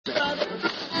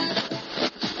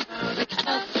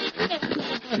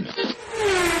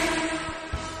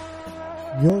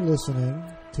You're listening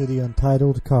to the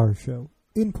Untitled Car Show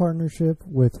in partnership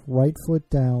with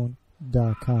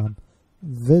RightFootDown.com.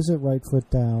 Visit Right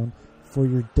Foot Down for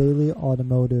your daily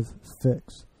automotive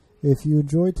fix. If you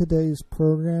enjoyed today's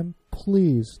program,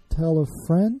 please tell a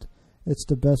friend. It's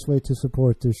the best way to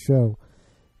support this show.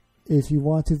 If you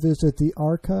want to visit the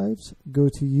archives, go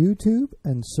to YouTube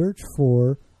and search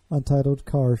for Untitled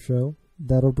Car Show.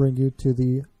 That'll bring you to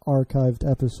the archived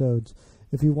episodes.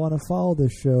 If you want to follow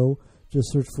this show,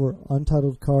 just search for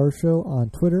Untitled Car Show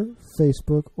on Twitter,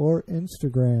 Facebook, or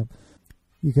Instagram.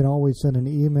 You can always send an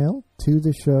email to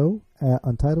the show at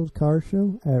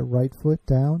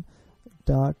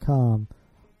untitledcarshow@rightfootdown.com.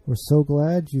 We're so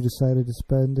glad you decided to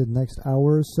spend the next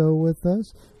hour or so with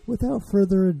us. Without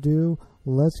further ado,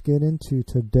 let's get into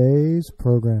today's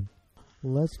program.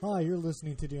 Hi, you're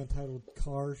listening to the Untitled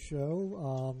Car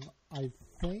Show. I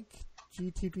think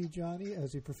Gtp Johnny,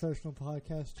 as a professional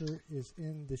podcaster, is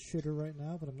in the shitter right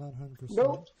now, but I'm not 100%.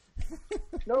 Nope.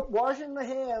 Nope. Washing the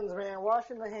hands, man.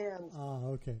 Washing the hands.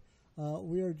 Okay.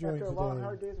 We are joined after a long,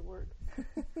 hard day's work.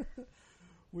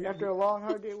 After a long,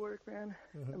 hard day of work, man,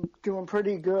 I'm doing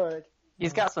pretty good.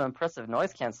 He's got some impressive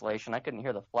noise cancellation. I couldn't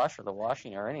hear the flush or the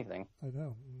washing or anything. I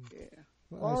know. Yeah.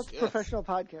 Well, it's professional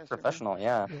podcast. Professional,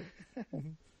 yeah.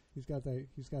 He's got the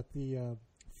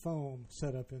foam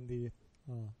set up in the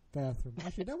bathroom.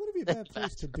 Actually, that wouldn't be a bad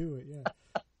place to do it. Yeah.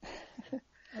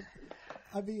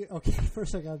 I mean, okay.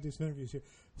 First, I got to do some interviews here.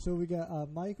 So we got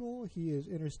Michael. He is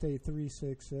Interstate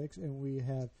 366, and we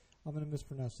have. I'm going to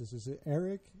mispronounce this. Is it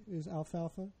Eric? Is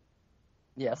alfafa?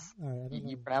 Yes. All right.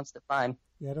 You pronounced it fine.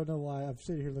 Yeah, I don't know why. I'm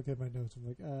sitting here looking at my notes. I'm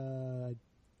like,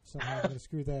 somehow I'm going to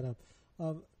screw that up.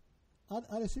 On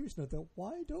a serious note, though,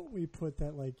 why don't we put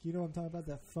that, like, you know what I'm talking about,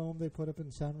 that foam they put up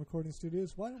in sound recording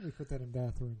studios? Why don't we put that in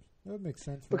bathrooms? That would make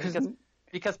sense. Because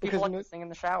people like to sing in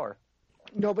the shower.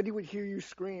 Nobody would hear you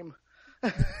scream.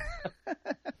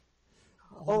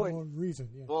 Reason,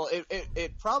 yeah. Well,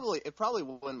 it probably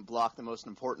wouldn't block the most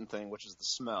important thing, which is the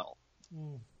smell,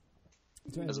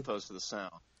 as opposed to the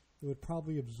sound. It would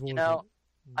probably absorb. You know,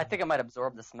 I think it might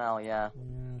absorb the smell. Yeah.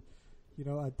 Yeah. You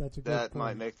know, that's a good that point.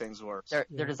 might make things worse.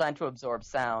 They're designed to absorb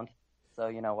sound, so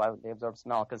you know why would they absorb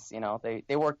smell? Because you know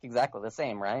they work exactly the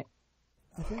same, right?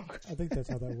 I think that's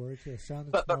how that works. Yeah, sound.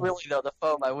 And but smell. Really though, the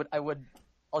foam, I would,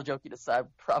 all joking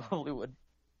aside, probably would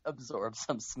absorb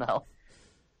some smell.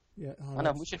 Yeah, I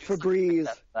know we should Febreze.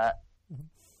 That.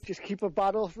 Just keep a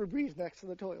bottle of Febreze next to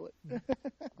the toilet. I'm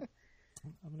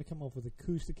going to come up with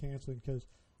acoustic canceling because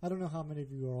I don't know how many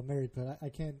of you are all married, but I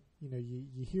can't. You know,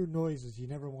 you hear noises you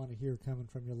never want to hear coming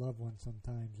from your loved one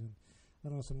sometimes, and I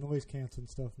don't know, some noise canceling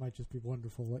stuff might just be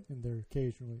wonderful in there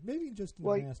occasionally. Maybe just in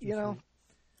the master suite.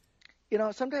 You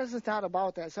know, sometimes it's not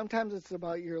about that. Sometimes it's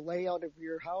about your layout of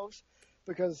your house,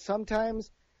 because sometimes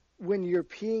when you're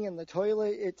peeing in the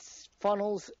toilet, it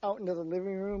funnels out into the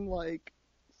living room like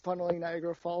funneling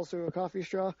Niagara Falls through a coffee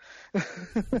straw.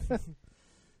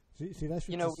 see, that's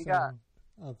we got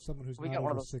of someone who's we not got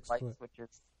one over of those 6 light foot.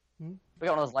 switches. We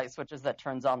got one of those light switches that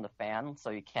turns on the fan, so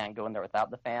you can't go in there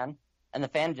without the fan. And the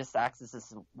fan just acts as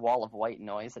this wall of white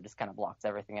noise that just kind of blocks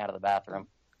everything out of the bathroom.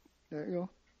 There you go.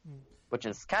 Which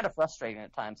is kind of frustrating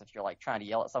at times if you're like trying to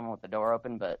yell at someone with the door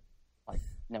open, but like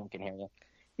no one can hear you.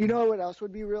 You know what else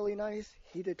would be really nice?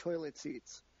 Heated toilet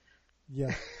seats.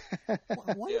 Yeah. Why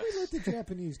do we let the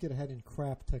Japanese get ahead in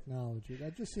crap technology?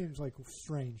 That just seems like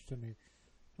strange to me.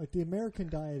 Like the American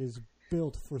diet is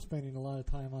built for spending a lot of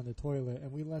time on the toilet,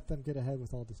 and we let them get ahead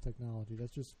with all this technology.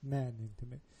 That's just maddening to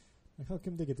me. Like, how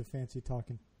come they get the fancy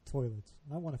talking toilets?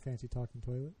 I want a fancy talking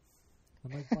toilet.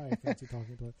 I might buy a fancy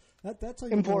talking toilet. That's how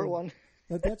you import know, one.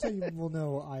 That's how you will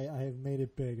know I have made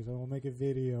it big. Is I will make a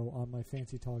video on my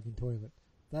fancy talking toilet.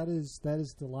 That is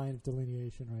the line of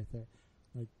delineation right there.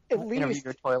 Like, interview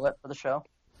your toilet for the show.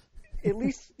 At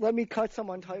least let me cut some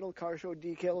Untitled Car Show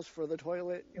decals for the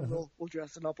toilet, and we'll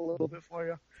dress it up a little bit for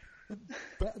you.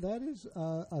 That is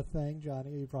a thing,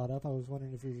 Johnny, you brought up. I was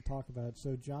wondering if we would talk about it.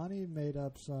 So Johnny made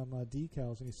up some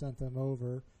decals, and he sent them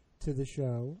over to the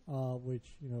show,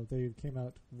 which, you know, they came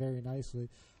out very nicely.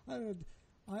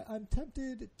 I'm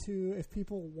tempted to, if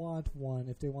people want one,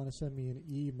 if they want to send me an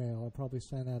email, I'll probably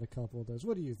send out a couple of those.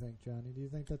 What do you think, Johnny? Do you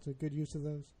think that's a good use of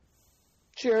those?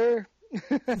 Sure.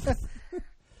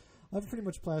 I've pretty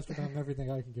much plastered on everything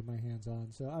I can get my hands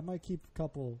on, so I might keep a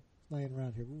couple laying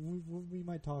around here. We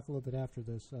might talk a little bit after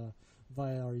this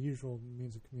via our usual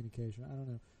means of communication. I don't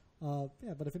know.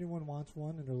 Yeah, but if anyone wants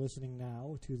one and they're listening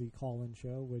now to the call-in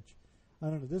show, which I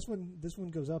don't know, this one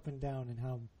goes up and down in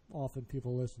how often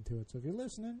people listen to it. So if you're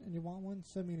listening and you want one,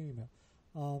 send me an email.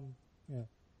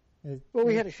 Yeah. Well,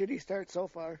 we had a shitty start so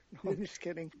far. No, I'm just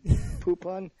kidding. Poop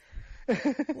pun. Well,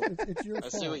 it's your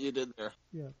fault. I see what you did there.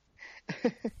 Yeah.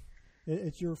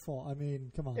 It's your fault. I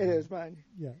mean, come on. It is mine.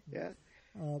 Yeah. Yeah.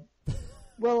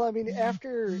 Well, I mean,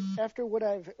 after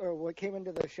what came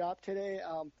into the shop today,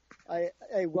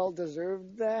 I well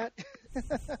deserved that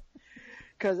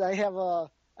because I have a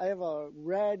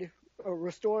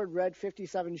restored red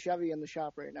 '57 Chevy in the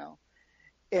shop right now,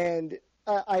 and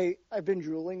I've been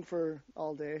drooling for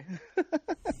all day.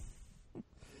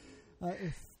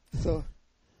 So.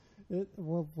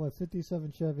 What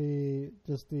 57 Chevy?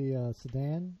 Just the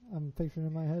sedan? I'm picturing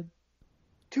in my head.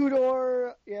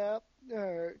 2-door, yeah,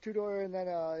 2-door, and then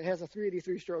it has a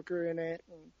 383 stroker in it,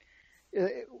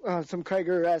 and some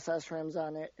Krieger SS rims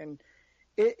on it, and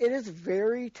it is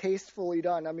very tastefully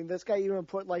done. I mean, this guy even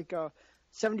put like a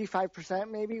 75%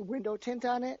 maybe window tint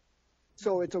on it,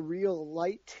 so it's a real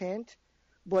light tint,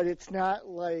 but it's not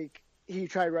like he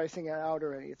tried ricing it out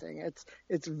or anything.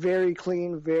 It's very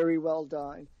clean, very well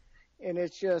done. And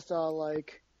it's just all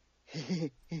like,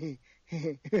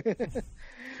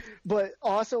 but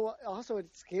also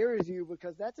it scares you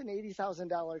because that's an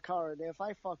 $80,000 car, and if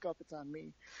I fuck up, it's on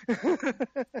me.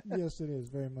 Yes, it is.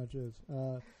 Very much is.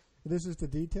 This is the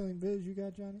detailing biz you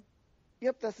got, Johnny?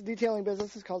 Yep, that's the detailing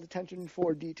business. It's called Attention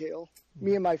for Detail.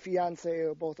 Me and my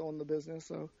fiance both own the business,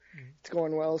 so it's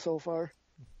going well so far.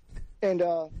 And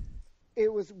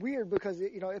it was weird because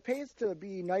it pays to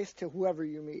be nice to whoever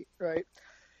you meet, right?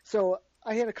 So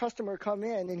I had a customer come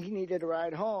in, and he needed a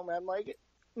ride home. I'm like,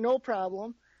 no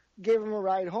problem. Gave him a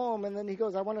ride home, and then he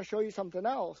goes, I want to show you something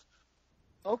else.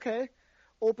 Okay.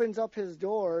 Opens up his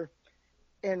door,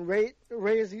 and right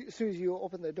as soon as you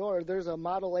open the door, there's a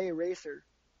Model A racer,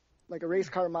 like a race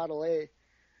car Model A.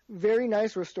 Very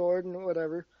nice, restored and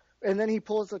whatever. And then he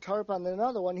pulls the tarp on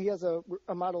another one. He has a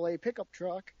Model A pickup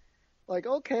truck. Like,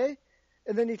 okay.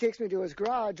 And then he takes me to his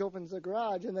garage, opens the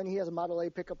garage, and then he has a Model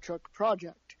A pickup truck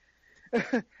project.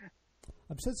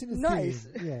 I'm sensing a nice.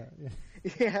 theme.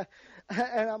 Yeah. Yeah.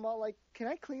 And I'm all like, can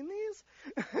I clean these?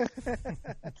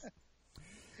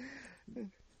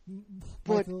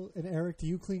 Michael and Eric, do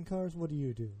you clean cars? What do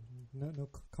you do? No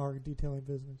car detailing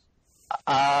business?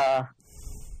 I'm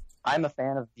a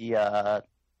fan of the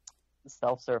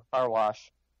self-serve car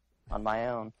wash on my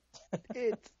own.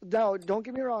 No, don't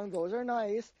get me wrong. Those are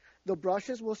nice. The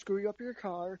brushes will screw up your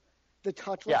car. The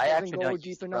touchless I doesn't actually go don't deep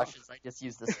use the enough. brushes. I just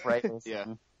use the sprays. Yeah.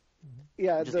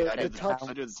 Yeah, I do the touch.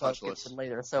 I do the soap, touchless. and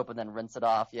later soap and then rinse it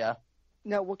off. Yeah.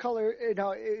 Now, what color?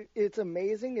 Now, it's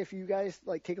amazing if you guys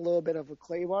like take a little bit of a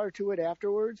clay bar to it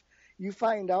afterwards. You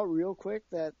find out real quick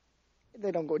that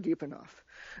they don't go deep enough.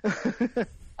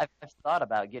 I've thought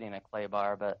about getting a clay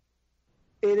bar, but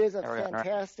it is a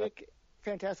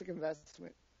fantastic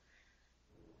investment.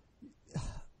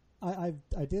 I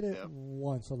did it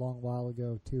once a long while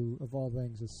ago too, of all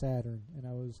things, a Saturn,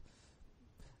 and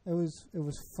it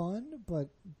was fun, but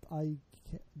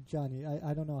Johnny,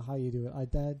 I don't know how you do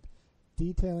it.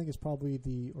 Detailing is probably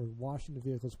washing the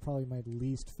vehicle is probably my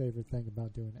least favorite thing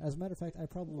about doing it. As a matter of fact, I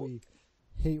probably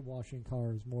hate washing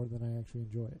cars more than I actually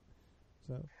enjoy it.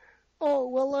 So. Oh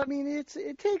well, I mean,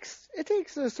 it takes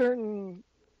a certain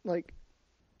like,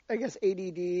 I guess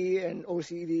ADD and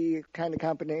OCD kind of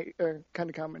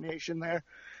combination there,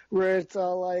 where it's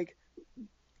like,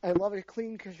 I love a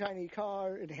clean, shiny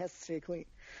car. It has to stay clean.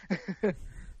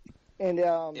 And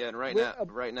and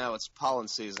right now it's pollen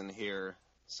season here,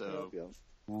 so. Yep.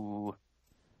 Ooh.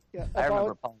 Yeah, I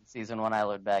remember pollen season when I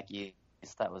lived back east.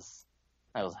 That was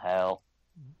hell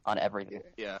on everything.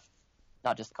 Yeah.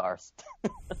 Not just cars.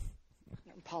 I'm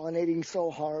pollinating so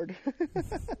hard.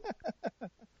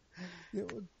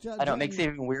 I know, it makes it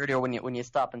even weirder when you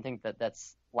stop and think that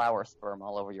that's flower sperm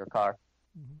all over your car.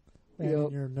 Mm-hmm. And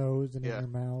in your nose and in your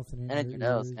mouth and in your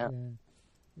nose. ears.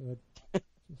 Yeah.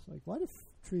 Just like, why do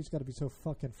trees got to be so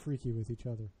fucking freaky with each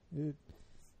other?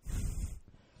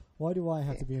 Why do I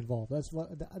have to be involved? That's what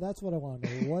I want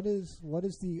to know. What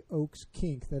is the oak's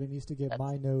kink that it needs to get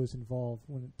my nose involved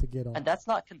to get on? And that's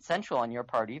not consensual on your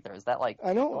part either. Is that like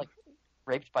I know, like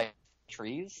raped by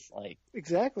trees? Like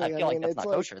exactly. I feel like that's not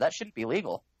kosher. That shouldn't be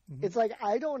legal. Mm-hmm. It's like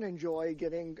I don't enjoy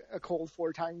getting a cold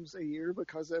 4 times a year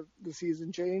because of the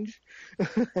season change.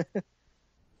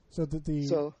 So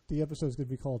the episode is going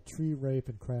to be called Tree Rape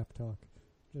and Crap Talk,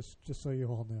 just so you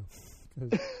all know,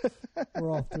 because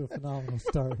we're off to a phenomenal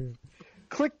start here.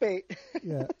 Clickbait.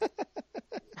 Yeah.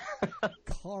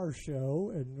 Car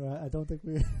show, and I don't think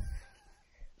we.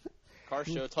 Car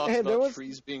show talks about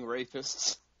trees being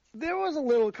rapists. There was a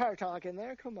little car talk in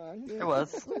there. Come on. There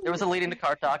was. There was a lead into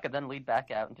car talk and then lead back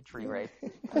out into tree rape.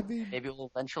 Maybe we'll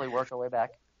eventually work our way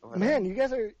back. Man, you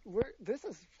guys this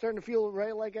is starting to feel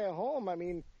right like at home. I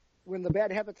mean, when the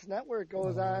Bad Habits Network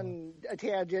goes on a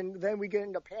tangent, then we get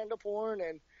into panda porn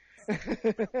and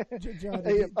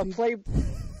Johnny, a play.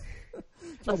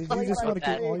 Johnny, do you just want to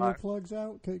get all your plugs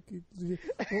out?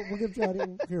 We'll give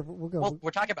Johnny here. We'll go. Well,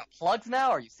 we're talking about plugs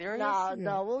now. Are you serious?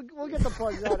 No, we'll get the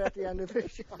plugs out at the end of the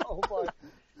show.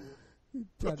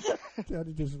 But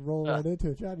Johnny just roll right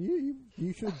into it. Johnny,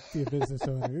 you should be a business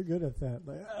owner. You're good at that.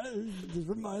 Like, just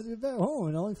reminds me of that home,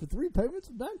 and only for 3 payments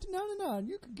of $19.99,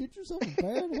 you can get yourself a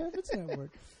Bad Habits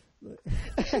Network.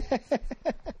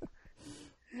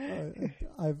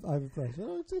 I'm impressed.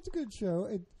 Well, it's a good show.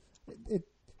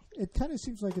 It kind of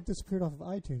seems like it disappeared off of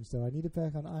iTunes, though. I need it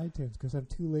back on iTunes because I'm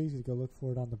too lazy to go look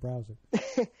for it on the browser.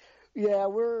 Yeah,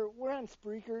 we're on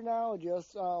Spreaker now,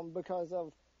 just because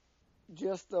of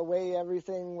just the way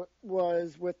everything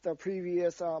was with the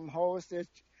previous host.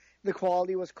 The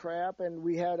quality was crap, and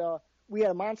we had a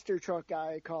monster truck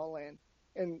guy call in,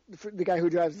 and the guy who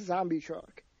drives the zombie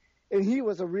truck, and he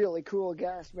was a really cool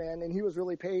guest, man, and he was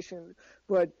really patient,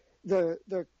 but the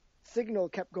signal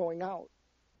kept going out.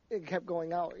 It kept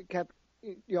going out. It kept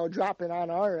dropping on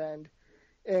our end,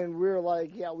 and we were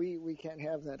like, yeah, we can't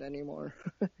have that anymore.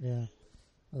 Yeah,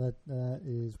 well, that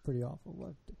is pretty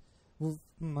awful. Well,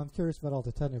 I'm curious about all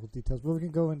the technical details, but we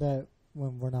can go into that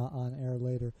when we're not on air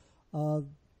later. I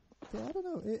don't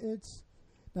know. It's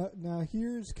now.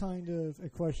 Here's kind of a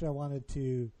question I wanted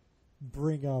to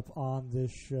bring up on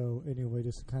this show anyway,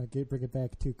 just to kind of bring it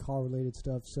back to car-related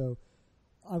stuff. So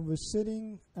I was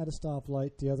sitting at a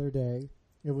stoplight the other day.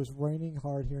 It was raining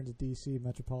hard here in the D.C.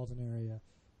 metropolitan area,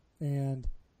 and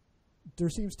there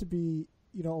seems to be,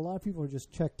 a lot of people are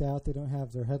just checked out. They don't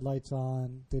have their headlights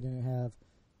on. They didn't have,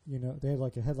 they had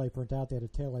like a headlight burnt out. They had a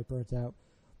taillight burnt out.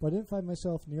 But I didn't find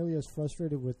myself nearly as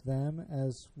frustrated with them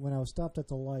as when I was stopped at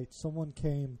the light. Someone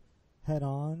came head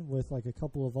on with like a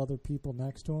couple of other people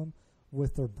next to them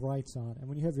with their brights on. And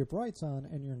when you have your brights on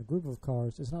and you're in a group of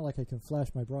cars, it's not like I can flash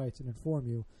my brights and inform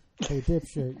you, hey,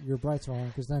 dipshit, your brights are on,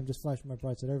 because then I'm just flashing my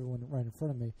brights at everyone right in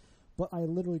front of me. But I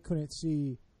literally couldn't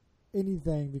see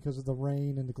anything because of the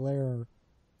rain and the glare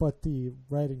but the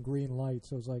red and green lights.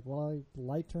 So I was like, well, the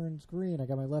light turns green. I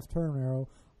got my left turn arrow.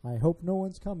 I hope no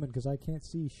one's coming because I can't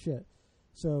see shit.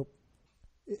 So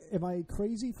am I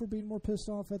crazy for being more pissed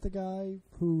off at the guy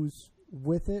who's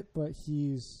with it, but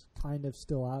he's kind of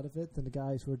still out of it, than the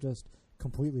guys who are just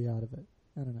completely out of it?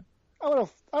 I don't know.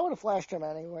 I would have flashed him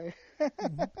anyway.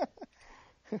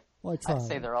 Mm-hmm. Well, I'd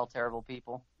say they're all terrible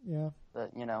people. Yeah.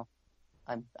 But,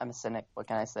 I'm a cynic. What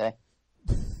can I say?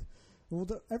 Well,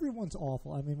 everyone's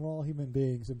awful. I mean, we're all human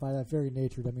beings, and by that very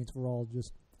nature, that means we're all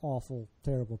just awful,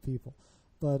 terrible people.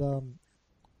 But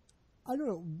I don't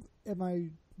know.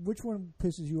 Which one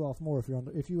pisses you off more?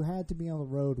 If you had to be on the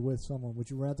road with someone, would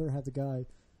you rather have the guy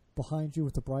behind you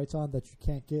with the brights on that you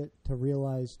can't get to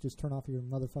realize just turn off your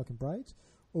motherfucking brights,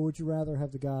 or would you rather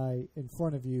have the guy in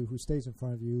front of you who stays in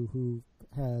front of you who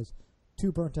has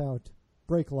 2 burnt out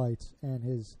brake lights and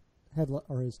his headlight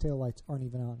or his tail lights aren't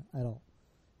even on at all?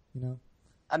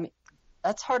 I mean,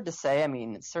 that's hard to say. I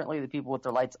mean, certainly the people with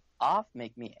their lights off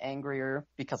make me angrier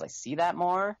because I see that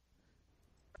more.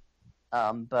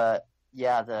 But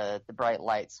yeah, the bright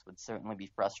lights would certainly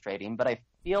be frustrating. But I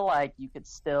feel like you could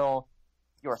still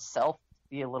yourself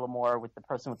be a little more with the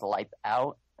person with the lights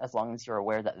out, as long as you're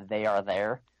aware that they are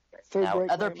there. Now,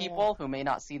 other people who may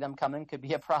not see them coming could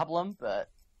be a problem, but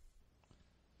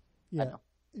yeah. I don't know.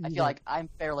 I feel like I'm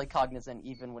fairly cognizant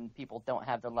even when people don't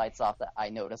have their lights off that I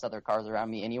notice other cars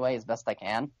around me anyway as best I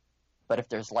can. But if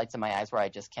there's lights in my eyes where I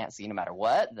just can't see no matter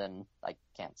what, then I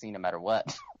can't see no matter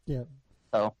what. Yeah.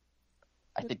 So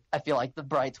I feel like the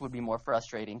brights would be more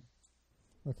frustrating.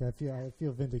 Okay, I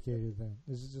feel vindicated then.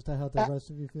 Is it just how the rest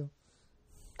of you feel?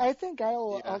 I think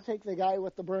I'll take the guy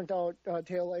with the burnt out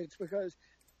taillights, because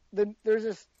there's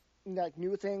this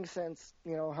new thing since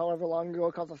however long ago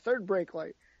called the third brake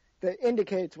light that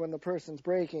indicates when the person's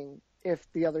braking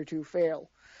if the other two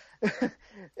fail.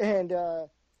 And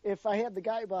if I had the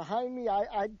guy behind me,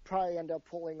 I'd probably end up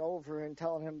pulling over and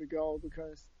telling him to go,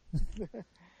 because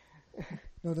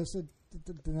No,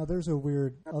 now there's a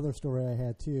weird other story I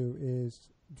had too, is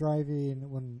driving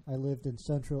when I lived in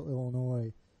central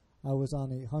Illinois. I was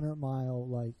on a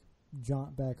 100-mile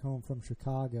jaunt back home from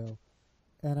Chicago,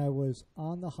 and I was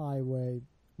on the highway,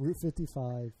 Route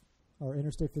 55 or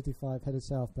Interstate 55, headed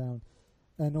southbound,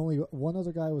 and only one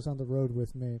other guy was on the road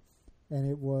with me,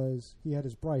 and he had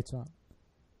his brights on,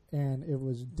 and it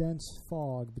was dense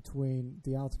fog between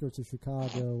the outskirts of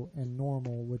Chicago and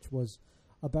Normal, which was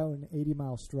about an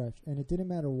 80-mile stretch, and it didn't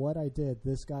matter what I did,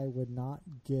 this guy would not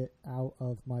get out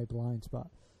of my blind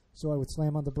spot. So I would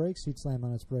slam on the brakes, he'd slam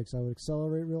on his brakes. I would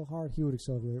accelerate real hard, he would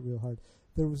accelerate real hard.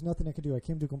 There was nothing I could do. I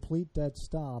came to a complete dead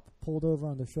stop, pulled over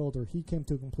on the shoulder. He came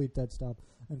to a complete dead stop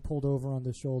and pulled over on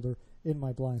the shoulder in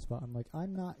my blind spot. I'm like,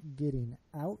 I'm not getting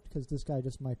out because this guy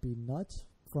just might be nuts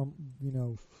from,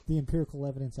 the empirical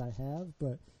evidence I have,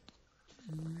 but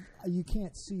you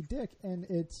can't see dick, and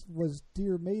it was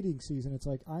deer mating season. It's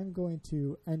like I'm going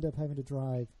to end up having to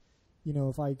drive,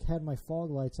 if I had my fog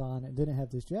lights on and didn't have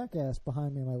this jackass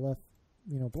behind me in my left,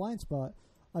 blind spot,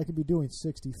 I could be doing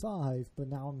 65, but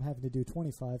now I'm having to do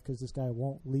 25 because this guy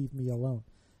won't leave me alone.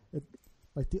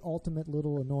 Like the ultimate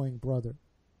little annoying brother.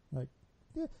 Like,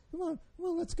 yeah, come on,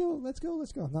 let's go.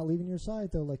 I'm not leaving your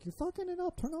side, though. Like, you're fucking it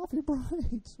up. Turn off your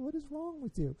brights. What is wrong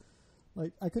with you?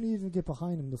 Like, I couldn't even get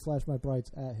behind him to flash my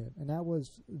brights at him. And that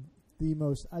was the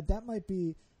most... that might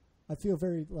be... I feel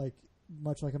very,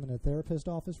 much like I'm in a therapist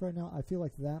office right now. I feel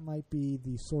like that might be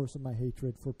the source of my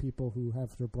hatred for people who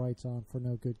have their brights on for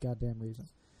no good goddamn reason.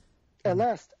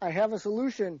 Unless I have a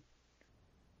solution.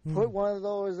 Put one of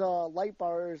those light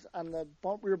bars on the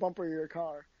rear bumper of your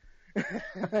car.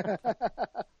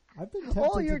 I've been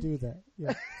tempted to do that.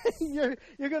 Yeah.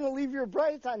 You're going to leave your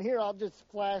brights on here. I'll just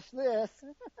flash this.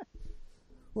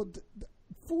 Well,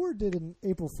 Ford did an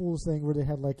April Fool's thing where they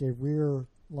had a rear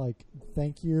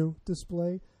thank you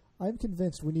display. I'm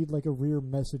convinced we need a rear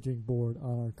messaging board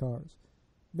on our cars.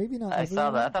 Maybe not. I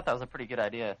saw that. I thought that was a pretty good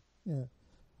idea. Yeah.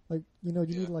 You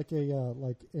need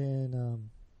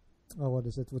what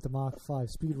is it, with the Mach 5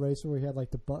 Speed Racer where you had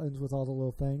the buttons with all the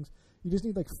little things. You just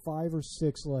need 5 or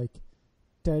 6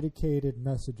 dedicated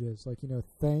messages.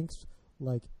 Thanks,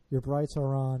 your brights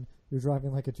are on, you're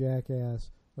driving like a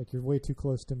jackass, you're way too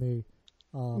close to me.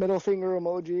 Middle finger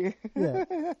emoji. Yeah.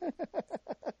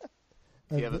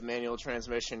 If you have a manual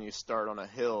transmission, you start on a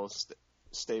hill,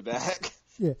 stay back.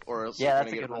 Yeah. Or else you're going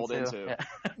to get rolled into. Yeah.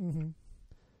 Mm-hmm.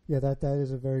 Yeah, that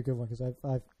is a very good one because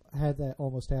I've had that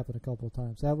almost happen a couple of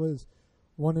times. That was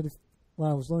when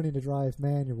I was learning to drive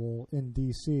manual in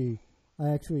D.C., I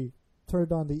actually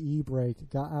turned on the e-brake,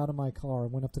 got out of my car,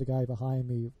 and went up to the guy behind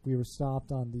me. We were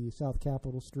stopped on the South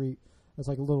Capitol Street. It's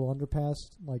a little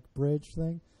underpass, bridge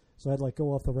thing. So I'd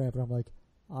go off the ramp, and I'm like,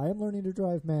 I am learning to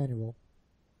drive manual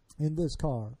in this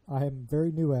car. I am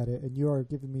very new at it, and you are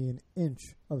giving me an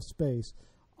inch of space.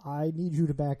 I need you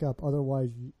to back up, otherwise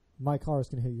my car is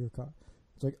going to hit your car.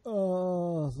 It's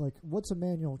what's a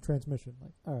manual transmission?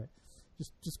 All right,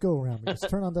 just go around me. Just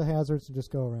turn on the hazards and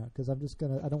just go around because I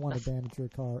don't want to damage your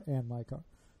car and my car.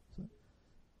 So.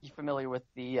 You familiar with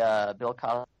the Bill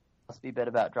Cosby bit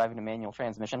about driving a manual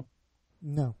transmission?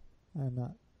 No, I'm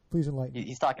not. Please enlighten me.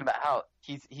 He's talking about how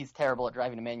he's terrible at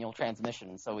driving a manual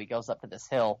transmission, so he goes up to this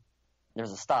hill.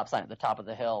 There's a stop sign at the top of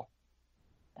the hill,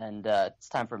 and it's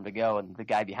time for him to go, and the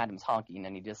guy behind him's honking,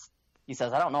 and he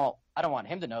says, I don't want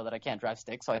him to know that I can't drive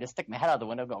stick, so I just stick my head out the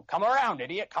window and go, come around,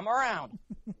 idiot, come around.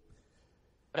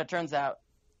 But it turns out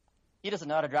he doesn't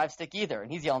know how to drive stick either,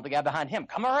 and he's yelling at the guy behind him,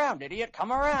 come around, idiot,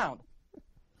 come around.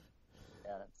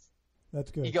 Yeah,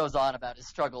 that's good. He goes on about his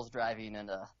struggles driving, and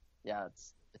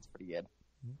it's pretty good.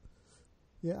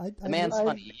 Yeah, the man's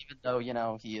funny, even though,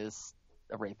 he is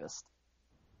a rapist.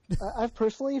 I've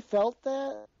personally felt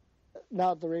that,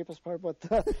 not the rapist part, but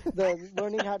the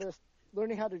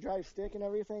learning how to drive stick and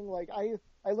everything.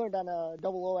 I learned on a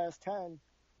 00S10,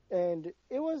 and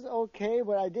it was okay,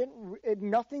 but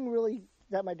nothing really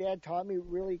that my dad taught me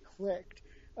really clicked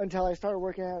until I started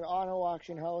working at an auto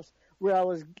auction house where I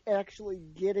was actually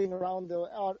getting around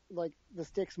the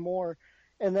sticks more.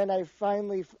 And then I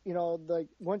finally,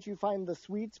 once you find the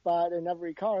sweet spot in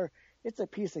every car, it's a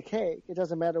piece of cake. It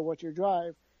doesn't matter what you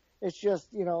drive. It's just,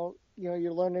 you're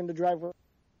learning to drive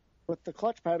with the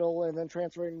clutch pedal and then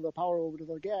transferring the power over to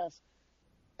the gas.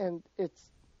 And it's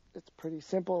pretty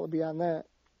simple beyond that.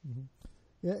 Mm-hmm.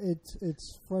 Yeah,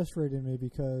 it's frustrating me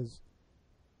because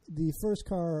the first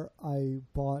car I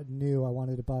bought new, I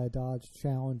wanted to buy a Dodge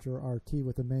Challenger RT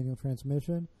with a manual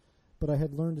transmission, but I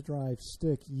had learned to drive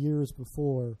stick years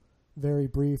before, very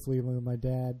briefly, when my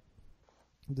dad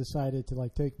decided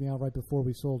to take me out right before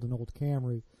we sold an old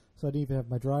Camry. So I didn't even have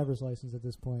my driver's license at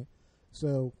this point.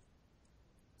 So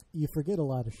you forget a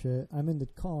lot of shit. I'm in the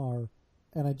car,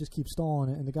 and I just keep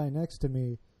stalling it, and the guy next to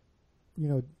me,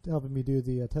 helping me do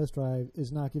the test drive,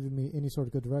 is not giving me any sort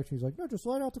of good direction. He's like, no, just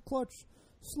slide out the clutch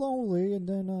slowly, and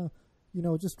then,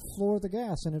 just floor the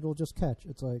gas, and it'll just catch.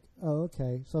 It's like, oh,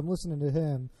 okay. So I'm listening to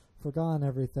him, forgotten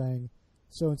everything.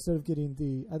 So instead of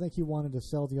getting I think he wanted to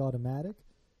sell the automatic,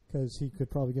 because he could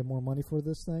probably get more money for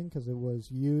this thing because it was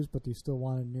used, but he still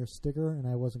wanted a near sticker, and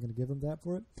I wasn't going to give him that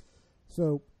for it.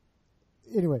 So,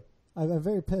 anyway, I'm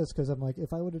very pissed because I'm like,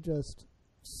 if I would have just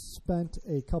spent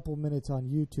a couple minutes on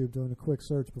YouTube doing a quick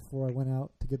search before I went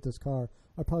out to get this car,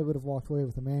 I probably would have walked away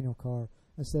with a manual car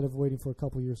instead of waiting for a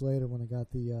couple years later when I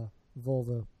got the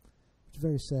Volvo, which is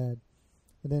very sad.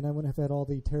 And then I wouldn't have had all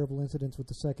the terrible incidents with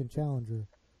the second Challenger.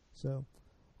 So,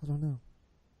 I don't know.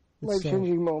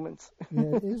 Life-changing moments.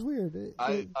 Yeah, it is weird.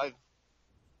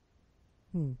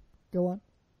 Go on.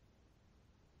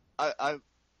 I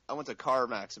went to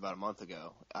CarMax about a month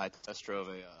ago. I test drove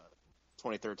a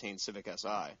 2013 Civic Si,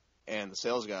 and the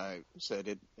sales guy said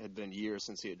it had been years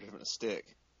since he had driven a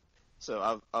stick.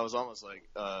 So I was almost like,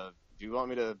 do you want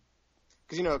me to...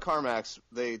 Because, at CarMax,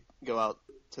 they go out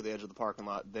to the edge of the parking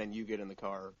lot, then you get in the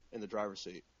car in the driver's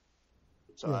seat.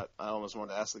 So yeah. I almost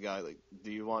wanted to ask the guy, like,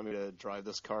 do you want me to drive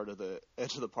this car to the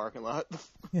edge of the parking lot?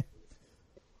 Yeah.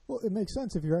 Well, it makes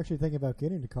sense if you're actually thinking about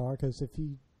getting the car, because if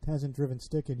he hasn't driven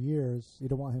stick in years, you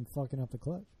don't want him fucking up the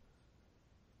clutch.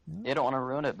 You don't want to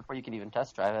ruin it before you can even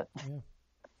test drive it. Yeah.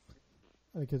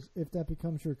 Because if that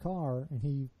becomes your car and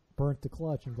he burnt the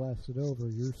clutch and blasted over,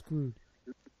 you're screwed.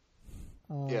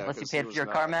 Unless you paid for your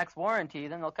CarMax warranty,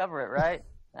 then they'll cover it, right?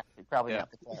 Actually, probably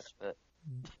not the clutch, but...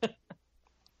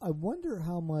 I wonder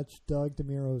how much Doug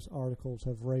DeMuro's articles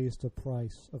have raised the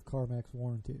price of CarMax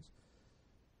warranties.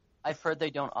 I've heard they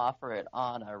don't offer it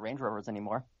on Range Rovers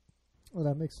anymore. Well,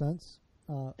 that makes sense.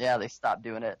 Yeah, they stopped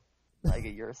doing it like a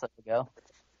year or so ago.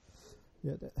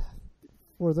 Yeah.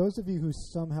 For those of you who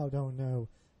somehow don't know,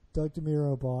 Doug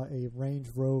DeMuro bought a Range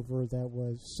Rover that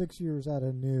was 6 years out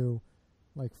of new,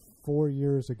 like 4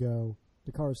 years ago.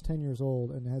 The car is 10 years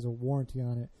old and has a warranty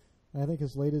on it. And I think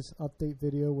his latest update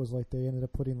video was like they ended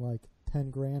up putting like 10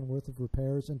 grand worth of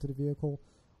repairs into the vehicle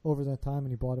over that time,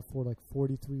 and he bought it for like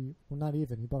 43. Well, not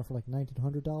even. He bought it for like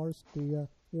 $1,900. The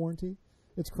warranty.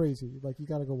 It's crazy. Like, you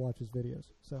got to go watch his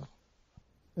videos. So,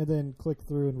 and then click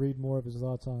through and read more of his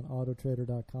thoughts on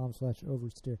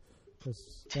autotrader.com/oversteer.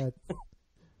 Because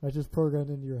that's just programmed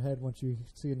into your head once you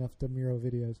see enough DeMuro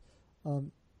videos.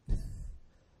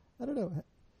 I don't know.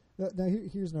 Now,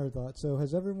 here's another thought. So,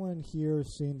 has everyone here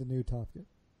seen the new Top Gun?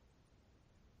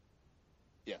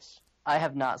 Yes. I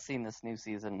have not seen this new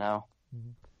season, no. Mm-hmm.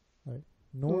 All right.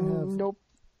 Nope.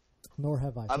 Nor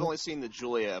have I. I've only seen the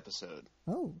Julia episode.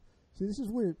 Oh. See, this is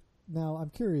weird. Now, I'm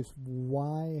curious,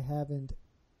 why haven't...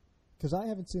 Because I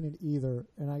haven't seen it either,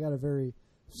 and I got a very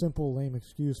simple, lame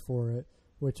excuse for it,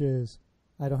 which is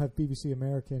I don't have BBC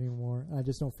America anymore. I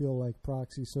just don't feel like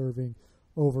proxy serving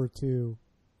over to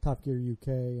Top Gear UK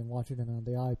and watching it on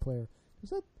the iPlayer.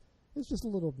 Because it's just a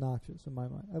little obnoxious in my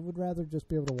mind. I would rather just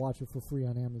be able to watch it for free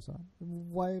on Amazon.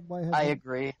 Why have I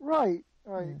agree. Right.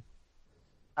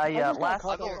 Yeah.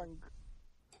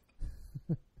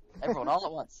 Everyone all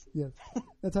at once. Yes,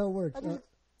 that's how it works.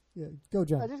 Yeah, go,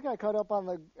 John. I just got caught up on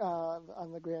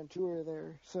the Grand Tour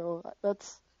there, so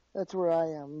that's where I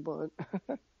am. But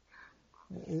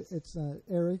it's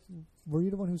Eric. Were you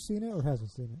the one who's seen it or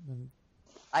hasn't seen it?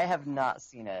 I have not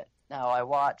seen it. Now, I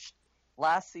watched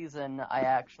last season. I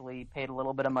actually paid a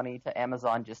little bit of money to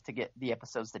Amazon just to get the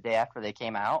episodes the day after they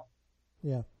came out.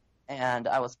 Yeah. And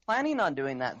I was planning on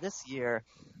doing that this year,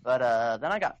 but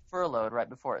then I got furloughed right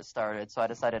before it started, so I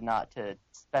decided not to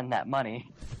spend that money.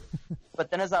 But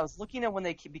then as I was looking at when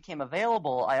they became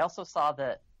available, I also saw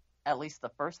that at least the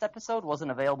first episode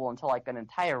wasn't available until like an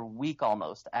entire week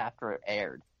almost after it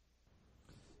aired.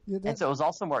 Yeah, and so it was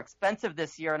also more expensive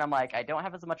this year, and I'm like, I don't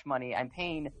have as much money. I'm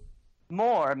paying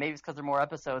more, maybe it's because there are more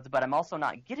episodes, but I'm also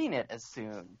not getting it as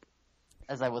soon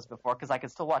as I was before because I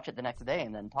could still watch it the next day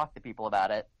and then talk to people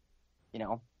about it,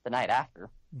 the night after.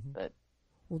 Mm-hmm. But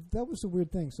well, that was the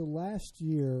weird thing. So last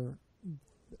year,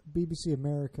 BBC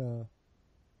America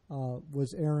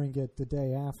was airing it the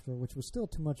day after, which was still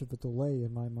too much of a delay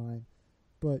in my mind.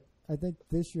 But I think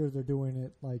this year they're doing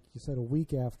it, like you said, a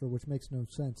week after, which makes no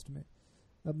sense to me.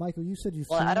 Michael, you said you've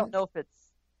seen it? I don't know if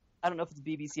it's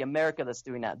BBC America that's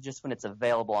doing that, just when it's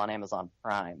available on Amazon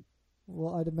Prime.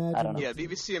 Well, I'd imagine. I don't know. Yeah,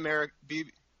 BBC America.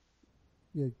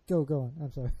 Yeah, go on.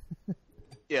 I'm sorry.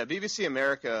 Yeah, BBC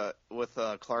America with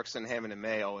Clarkson, Hammond, and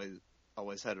May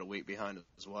always had it a week behind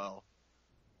as well.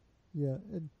 Yeah,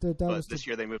 but this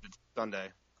year they moved it to Sunday.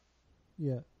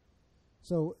 Yeah,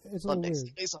 so it's a little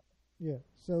weird. Yeah,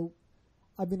 so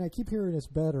I mean, I keep hearing it's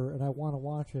better, and I want to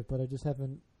watch it, but I just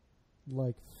haven't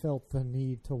felt the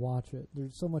need to watch it.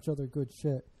 There's so much other good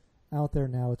shit out there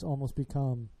now. It's almost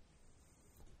become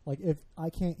if I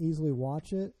can't easily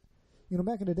watch it.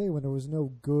 Back in the day when there was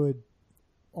no good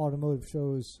automotive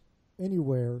shows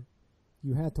anywhere,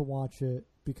 you had to watch it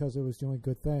because it was the only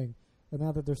good thing. And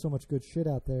now that there's so much good shit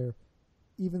out there,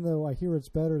 even though I hear it's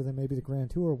better than maybe the Grand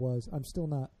Tour was, I'm still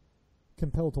not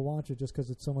compelled to watch it just because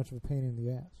it's so much of a pain in the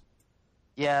ass.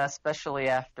 Yeah, especially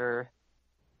after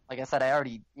like I said, I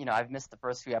already, I've missed the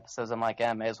first few episodes. I'm like,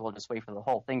 I may as well just wait for the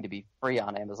whole thing to be free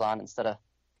on Amazon instead of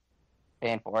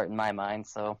paying for it in my mind.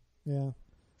 So Yeah.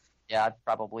 yeah, I'd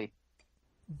probably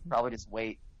just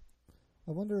wait.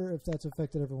 I wonder if that's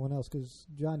affected everyone else, because,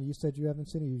 Johnny, you said you haven't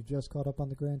seen it. You just caught up on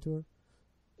the Grand Tour?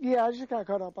 Yeah, I just got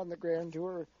caught up on the Grand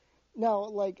Tour. Now,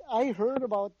 like, I heard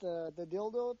about the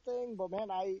dildo thing, but,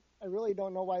 man, I really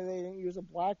don't know why they didn't use a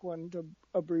black one to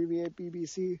abbreviate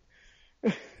BBC.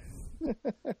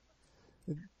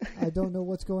 I don't know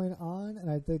what's going on, and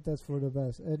I think that's for the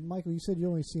best. And, Michael, you said you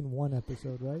only seen one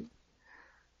episode, right?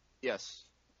 Yes.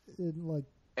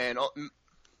 And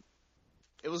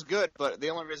it was good, but the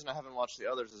only reason I haven't watched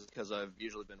the others is because I've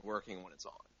usually been working when it's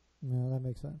on. No, that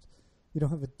makes sense. You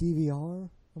don't have a DVR?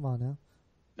 Come on now.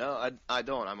 No, I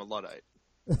don't. I'm a Luddite.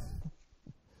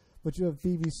 But you have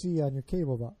BBC on your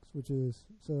cable box, which is...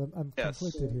 So I'm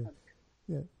conflicted here.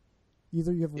 Yeah.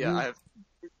 Either you have... I have...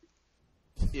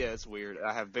 Yeah, it's weird.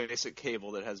 I have basic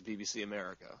cable that has BBC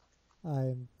America.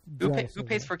 I'm Who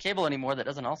pays for cable anymore that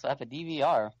doesn't also have a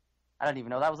DVR? I didn't even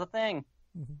know that was a thing.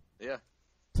 Mm-hmm. Yeah.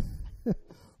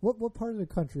 What part of the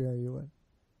country are you in?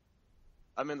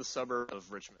 I'm in the suburb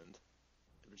of Richmond,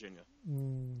 Virginia.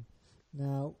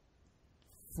 Now,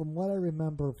 from what I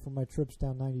remember from my trips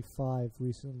down 95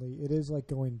 recently, it is like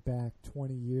going back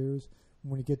 20 years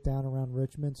when you get down around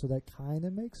Richmond, so that kind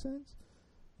of makes sense.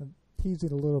 I'm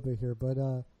teasing a little bit here, but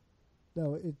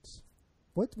no, it's...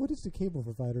 What is the cable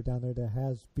provider down there that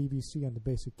has BBC on the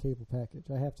basic cable package?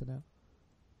 I have to know.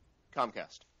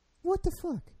 Comcast. What the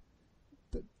fuck?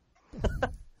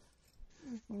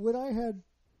 When I had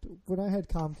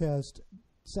Comcast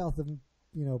south of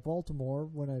Baltimore,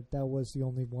 that was the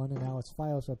only one, and now it's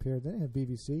Fios up here. They didn't have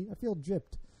BBC. I feel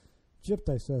gypped,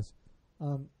 I says.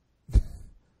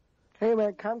 Hey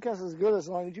man, Comcast is good as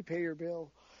long as you pay your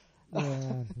bill.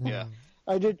 Yeah. Yeah.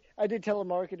 I did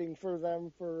telemarketing for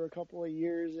them for a couple of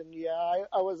years, and yeah,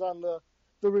 I was on the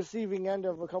receiving end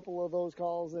of a couple of those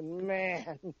calls, and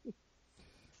man.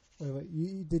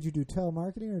 Wait, did you do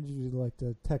telemarketing, or did you do like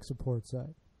the tech support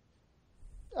side?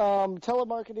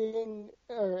 Telemarketing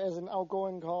as in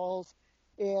outgoing calls,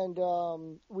 and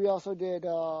we also did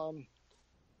some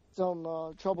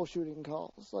troubleshooting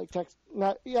calls, like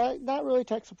not really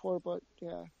tech support, but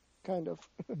yeah, kind of.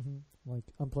 Like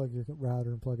unplug your router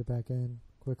and plug it back in,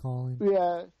 quick calling.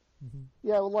 Yeah,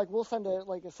 yeah. Well, like we'll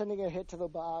sending a hit to the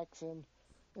box and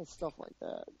stuff like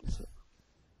that. So.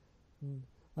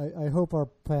 I hope our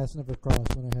paths never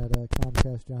crossed when I had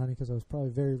Comcast, Johnny, because I was probably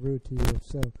very rude to you.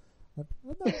 So,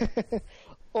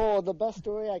 Oh, the best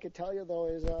story I could tell you though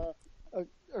is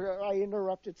I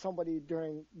interrupted somebody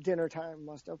during dinner time,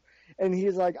 and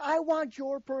he's like, "I want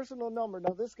your personal number."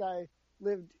 Now this guy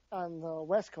lived on the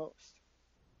West Coast,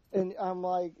 and I'm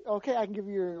like, "Okay, I can give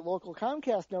you your local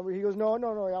Comcast number." He goes, "No,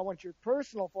 I want your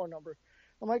personal phone number."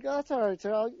 I'm like, "Oh, that's all right."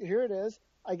 So here it is.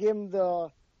 I gave him the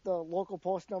local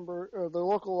post number, or the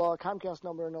local Comcast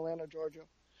number in Atlanta, Georgia.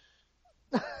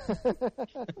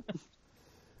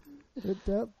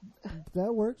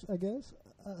 That works, I guess.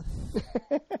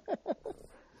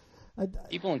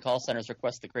 People in call centers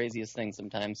request the craziest things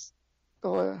sometimes.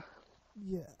 Oh,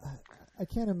 yeah, I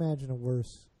can't imagine a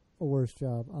worse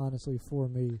job, honestly, for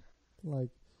me. Like,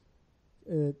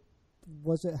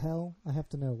 was it hell? I have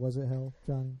to know. Was it hell,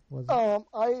 Johnny? Was it?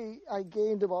 I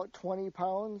gained about 20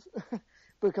 pounds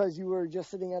because you were just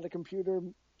sitting at a computer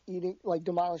eating, like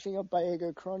demolishing a bag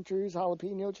of Crunchers,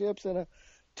 jalapeno chips, and a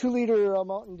 2-liter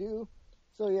Mountain Dew.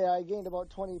 So yeah, I gained about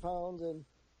 20 pounds, and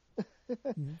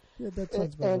yeah, that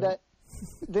sounds about right.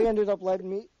 They ended up letting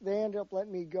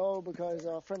me go because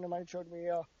a friend of mine showed me,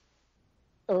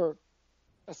 or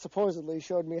supposedly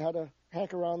showed me how to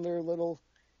hack around their little,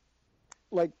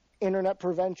 like, internet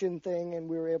prevention thing, and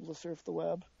we were able to surf the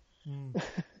web.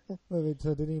 Wait,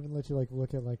 so they didn't even let you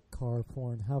look at car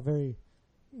porn? How very...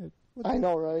 I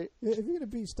know, right? If you're going to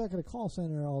be stuck at a call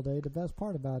center all day, the best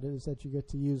part about it is that you get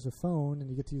to use a phone and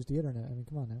you get to use the internet. I mean,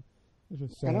 come on now. It's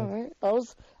just sad. I know, right? Call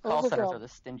centers are the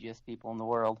stingiest people in the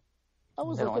world. I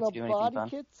was looking up body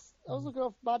kits. I was looking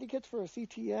up body kits for a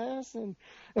CTS, and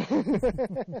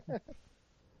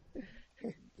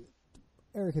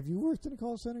Eric, have you worked in a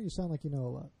call center? You sound like you know a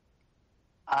lot.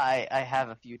 I have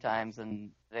a few times,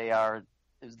 and it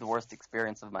was the worst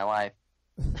experience of my life.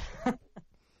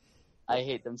 I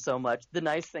hate them so much. The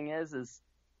nice thing is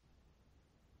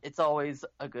it's always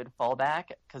a good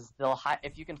fallback because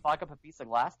if you can fog up a piece of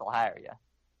glass, they'll hire you.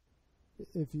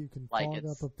 If you can fog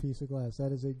up a piece of glass,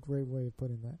 that is a great way of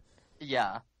putting that.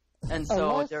 Yeah, and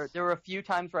so there were a few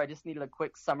times where I just needed a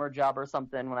quick summer job or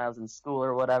something when I was in school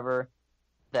or whatever,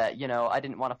 that, I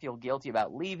didn't want to feel guilty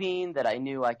about leaving, that I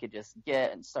knew I could just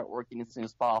get and start working as soon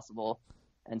as possible.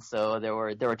 And so there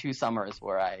were 2 summers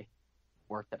where I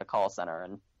worked at a call center,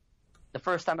 and the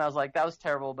first time I was like, that was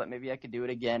terrible, but maybe I could do it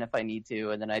again if I need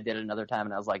to. And then I did it another time,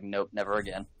 and I was like, nope, never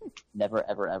again. Never,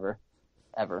 ever, ever,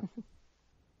 ever.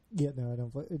 Yeah, no, I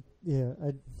don't. Yeah,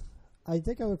 I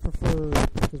think I would prefer,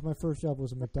 because my first job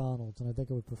was at McDonald's, and I think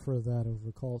I would prefer that over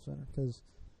a call center, because,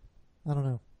 I don't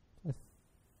know.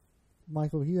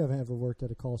 Michael, you haven't ever worked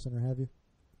at a call center, have you?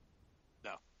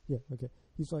 No. Yeah, okay.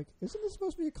 He's like, isn't this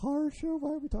supposed to be a car show?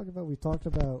 Why are we talking about? We talked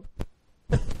about.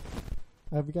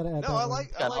 We got to add. No, I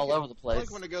like all over the place. I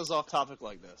like when it goes off topic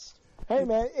like this. Hey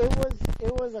man,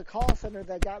 it was a call center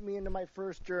that got me into my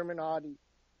first German Audi.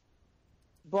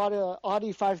 Bought a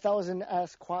Audi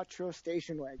 5000S Quattro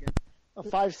station wagon, a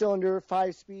 5-cylinder,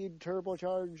 5-speed,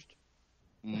 turbocharged.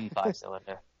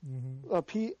 5-cylinder.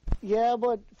 Mm-hmm. Yeah,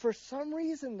 but for some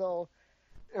reason though,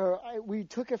 we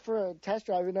took it for a test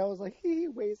drive, and I was like, hee,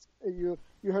 wait, you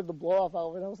heard the blow off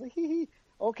valve, and I was like, hee,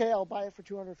 okay, I'll buy it for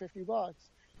 $250.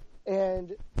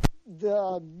 And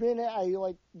the minute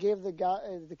I gave the guy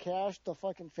the cash, the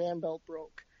fucking fan belt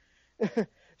broke.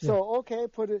 So okay,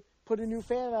 put a new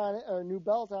fan on it, or a new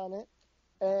belt on it,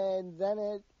 and then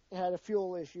it had a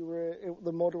fuel issue where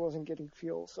the motor wasn't getting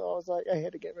fuel. So I was like, I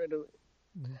had to get rid of it.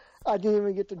 Mm-hmm. I didn't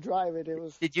even get to drive it. It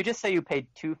was. Did you just say you paid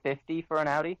 $250 for an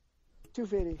Audi?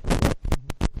 $250.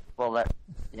 Well,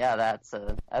 that's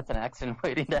an accident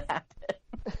waiting to happen.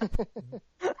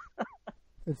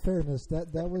 In fairness,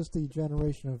 that was the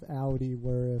generation of Audi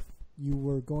where if you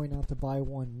were going out to buy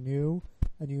one new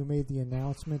and you made the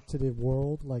announcement to the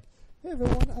world, like, hey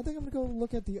everyone, I think I'm going to go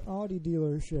look at the Audi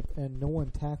dealership, and no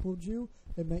one tackled you,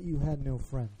 it meant you had no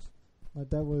friends. Like,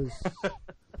 that was,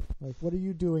 like, what are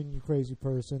you doing, you crazy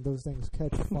person? Those things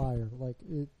catch fire. Like,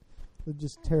 they're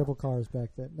just terrible cars back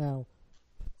then. Now,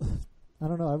 I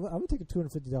don't know, I would take a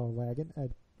 $250 wagon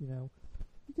at, you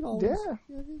could always,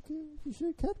 you should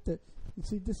have kept it. You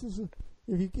see, this is,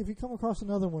 if you come across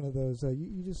another one of those,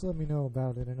 you just let me know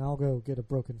about it, and I'll go get a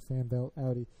broken fan belt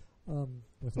Audi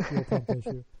with a fuel pump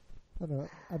issue. I don't know.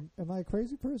 Am I a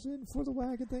crazy person for the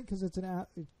wagon thing? Because it's an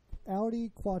Audi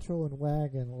Quattro and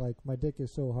wagon. Like, my dick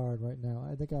is so hard right now.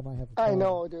 I think I might have a problem. I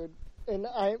know, dude. And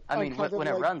I mean, when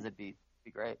it runs, it'd be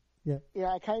great. Yeah.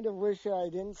 Yeah, I kind of wish I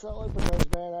didn't sell it, because,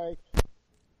 man,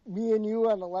 me and you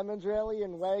on the Lemons Rally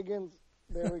and wagons,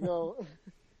 there we go.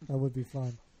 That would be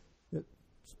fun.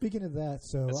 Speaking of that,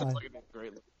 so that sounds like it'd be a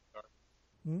great lemons car.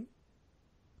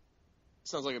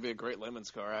 Sounds like it'd be a great lemons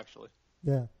car, actually.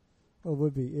 Yeah, it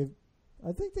would be.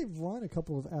 I think they've run a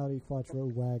couple of Audi Quattro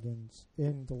wagons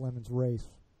in the Lemons race,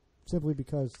 simply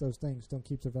because those things don't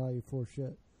keep their value for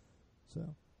shit. So,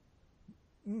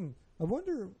 I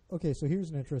wonder. Okay, so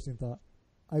here's an interesting thought.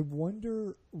 I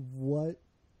wonder what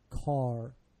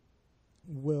car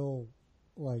will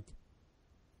like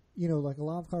a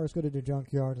lot of cars go to the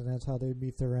junkyard, and that's how they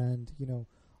meet their end.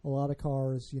 A lot of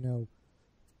cars,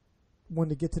 when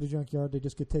they get to the junkyard, they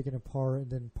just get taken apart, and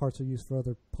then parts are used for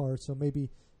other parts. So maybe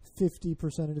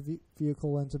 50% of the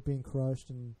vehicle ends up being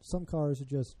crushed, and some cars are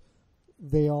just,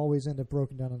 they always end up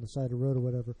broken down on the side of the road or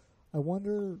whatever. I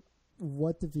wonder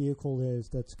what the vehicle is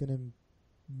that's going to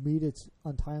meet its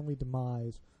untimely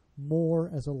demise more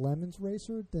as a Lemons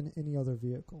racer than any other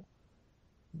vehicle.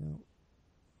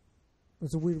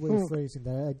 It's a weird way of phrasing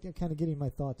that. I'm kind of getting my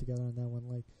thought together on that one.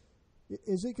 Like,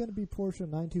 is it going to be Porsche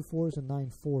 924s and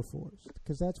 944s?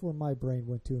 Because that's where my brain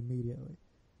went to immediately.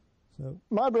 So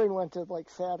my brain went to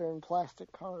Saturn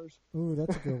plastic cars. Ooh,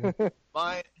 that's a good one.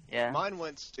 Mine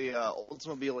went to the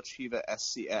Oldsmobile Achieva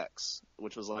SCX,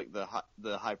 which was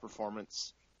the high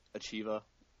performance Achieva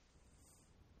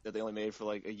that they only made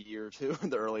for a year or two in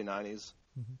the early 90s.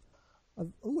 Mm-hmm. I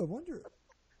wonder.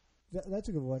 That's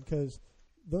a good one, because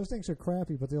those things are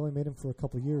crappy, but they only made them for a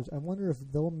couple of years. I wonder if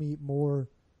they'll meet more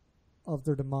of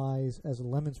their demise as a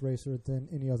Lemons racer than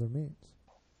any other means.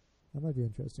 That might be an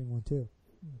interesting one too.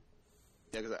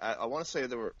 Yeah, because I want to say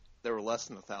there were less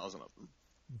than 1,000 of them,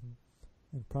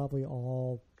 and probably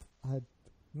all had.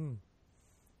 And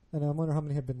I wonder how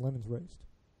many have been Lemons raced.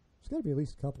 There's got to be at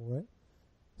least a couple, right?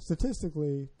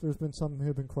 Statistically, there's been some who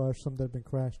have been crushed, some that have been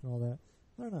crashed, and all that.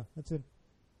 I don't know. That's it.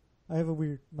 I have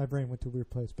my brain went to a weird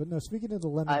place. But no, speaking of the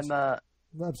Lemons...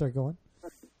 I'm sorry, go on.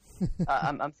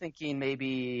 I'm thinking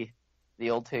maybe the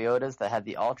old Toyotas that had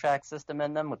the all-track system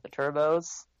in them with the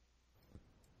turbos.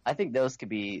 I think those could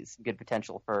be some good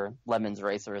potential for Lemons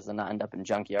racers and not end up in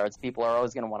junkyards. People are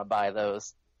always going to want to buy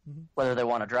those, whether they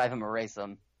want to drive them or race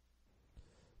them.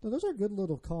 No, those are good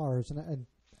little cars, and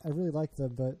I really like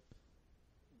them, but,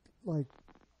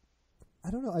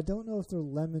 I don't know. I don't know if they're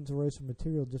lemons or racer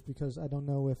material, just because I don't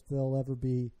know if they'll ever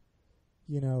be,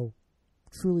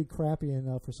 truly crappy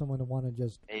enough for someone to want to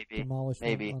just demolish them.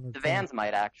 Maybe the vans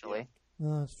might actually.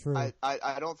 No, that's true. I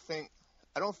don't think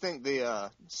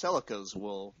the Celicas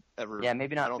will ever. Yeah,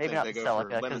 maybe not. Maybe not the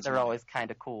Celica, because they're always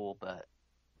kind of cool. But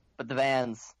the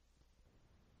vans,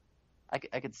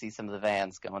 I could see some of the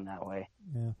vans going that way.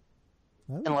 Yeah.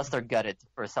 Unless they're gutted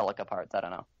for Celica parts, I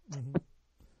don't know. Mm-hmm.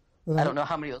 Well, I don't know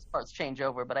how many of those parts change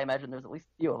over, but I imagine there's at least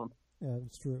a few of them. Yeah,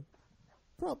 that's true.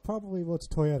 Probably what's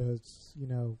Toyota. It's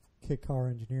kit car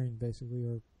engineering basically,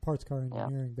 or parts car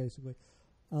engineering basically.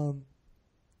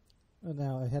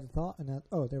 Now I had a thought, and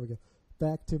there we go.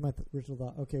 Back to my original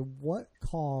thought. Okay, what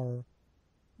car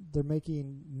they're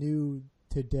making new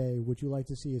today would you like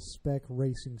to see a spec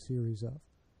racing series of?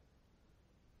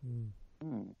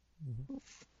 Mm-hmm.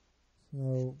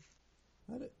 So,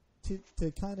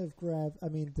 to kind of grab, I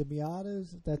mean, the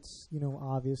Miatas, that's,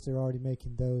 obvious. They're already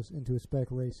making those into a spec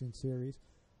racing series.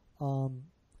 I'm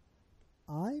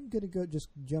going to just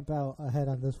jump out ahead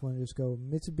on this one and just go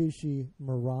Mitsubishi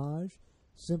Mirage,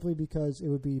 simply because it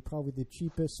would be probably the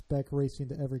cheapest spec racing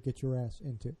to ever get your ass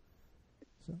into.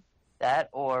 So that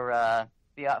or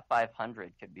Fiat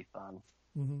 500 could be fun.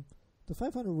 Mm-hmm. The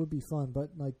 500 would be fun,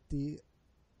 but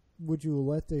would you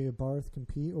let the Abarth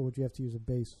compete, or would you have to use a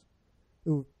base?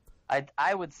 Ooh.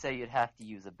 I would say you'd have to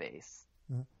use a base.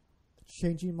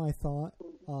 Changing my thought,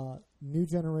 new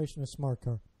generation of smart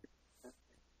car.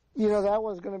 That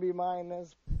was going to be mine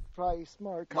as probably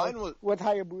smart car with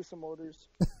Hayabusa motors.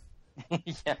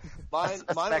 Yeah. Mine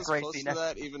was close to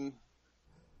that even.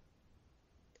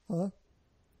 Huh?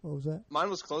 What was that? Mine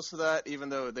was close to that, even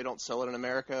though they don't sell it in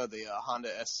America. The Honda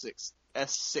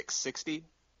S660.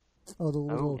 Oh, the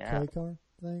little K car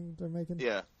thing they're making?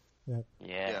 Yeah.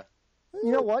 Yeah.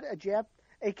 You know what?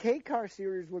 A K car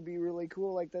series would be really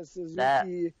cool, like the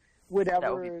Suzuki whatever.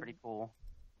 That would be pretty cool.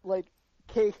 Like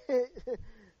K.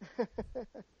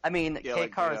 I mean, K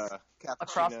cars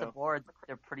across the board,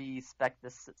 they're pretty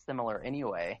similar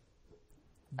anyway.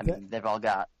 I mean, they've all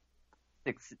got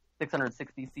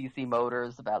 660cc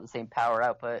motors, about the same power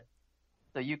output.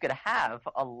 So you could have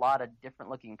a lot of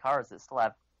different looking cars that still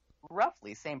have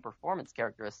roughly same performance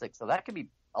characteristics. So that could be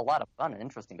a lot of fun and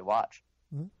interesting to watch.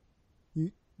 Mm-hmm.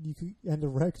 You could, and the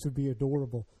Rex would be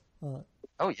adorable.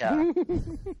 Oh yeah.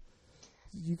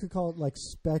 You could call it like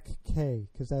Spec K,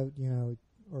 because that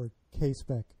or K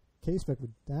Spec. K Spec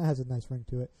that has a nice ring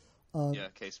to it.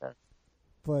 K Spec.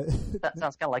 But that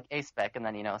sounds kind of like A Spec, and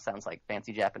then it sounds like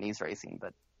fancy Japanese racing,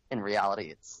 but in reality,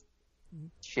 it's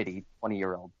shitty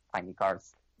 20-year-old tiny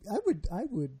cars. I would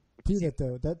do that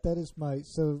though. That is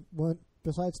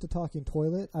besides the talking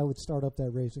toilet, I would start up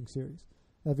that racing series.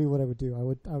 That'd be what I would do. I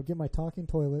would get my talking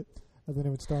toilet, and then I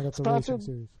would start up the racing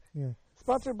series. Yeah.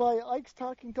 Sponsored by Ike's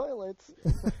Talking Toilets.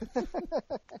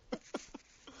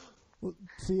 Well,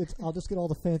 see, I'll just get all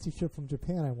the fancy shit from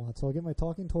Japan I want. So I'll get my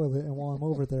talking toilet, and while I'm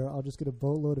over there, I'll just get a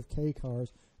boatload of K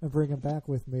cars and bring them back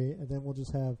with me, and then we'll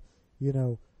just have,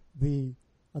 the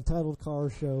Untitled Car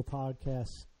Show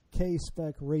podcast K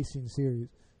Spec Racing Series.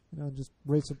 Just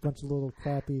race a bunch of little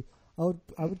crappy. I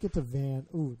would get the van.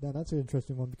 Ooh, now that's an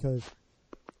interesting one because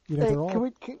they're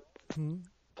all.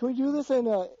 Can we do this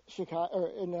in Chicago or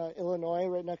in Illinois,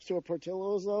 right next to a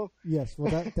Portillo's, though? Yes.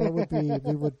 Well, that would be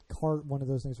we would cart one of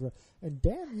those things. And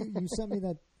damn, you sent me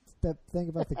that thing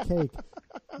about the cake.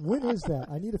 When is that?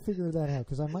 I need to figure that out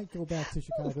because I might go back to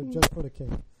Chicago just for the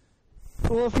cake.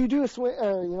 Well, if you do a swing,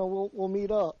 we'll meet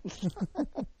up.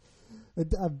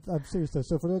 I'm serious though.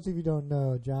 So for those of you who don't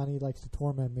know, Johnny likes to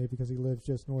torment me because he lives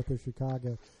just north of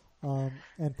Chicago.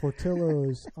 And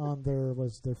Portillo's on their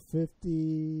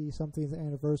 50-something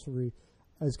anniversary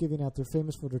is giving out. They're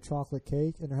famous for their chocolate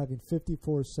cake, and they're having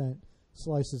 54-cent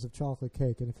slices of chocolate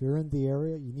cake. And if you're in the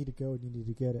area, you need to go and you need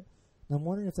to get it. And I'm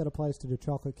wondering if that applies to the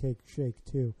chocolate cake shake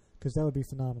too, because that would be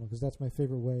phenomenal. Because that's my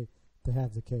favorite way to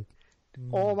have the cake.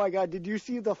 Oh my God! Did you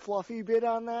see the fluffy bit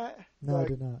on that? No, I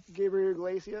did not. Gabriel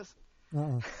Iglesias.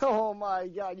 Oh my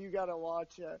God! You gotta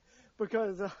watch it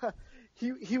because.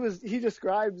 He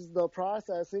describes the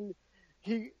process, and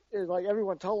he is like,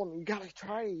 everyone told him, you gotta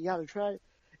try it.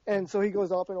 And so he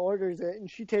goes up and orders it, and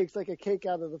she takes like a cake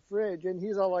out of the fridge, and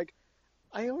he's all like,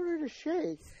 I ordered a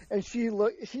shake. And he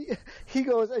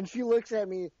goes, and she looks at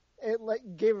me,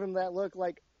 and gave him that look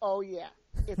like, oh yeah,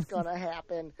 it's gonna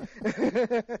happen.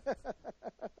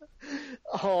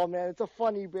 Oh man, it's a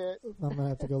funny bit. I'm gonna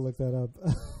have to go look that up.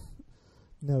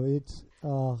 No, it's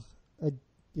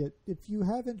if you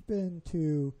haven't been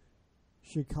to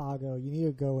Chicago, you need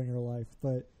to go in your life,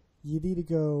 but you need to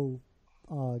go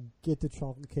get the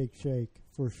chocolate cake shake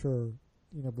for sure.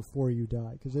 before you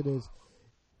die, because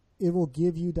it will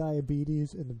give you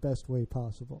diabetes in the best way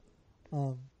possible.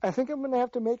 I think I'm gonna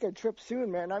have to make a trip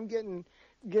soon, man. I'm getting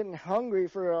hungry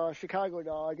for a Chicago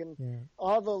dog, and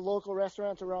all the local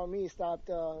restaurants around me stopped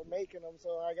making them,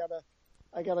 so I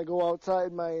gotta go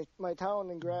outside my town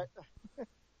and grab.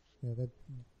 That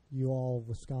you all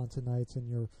Wisconsinites and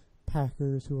your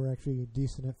Packers who are actually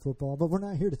decent at football, but we're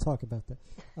not here to talk about that.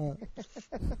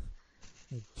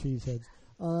 Cheeseheads.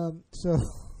 So.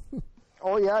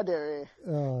 Oh yeah, Derry.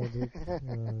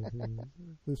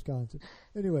 Wisconsin.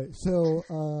 Anyway, so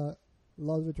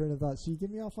lost my train of thought. So you get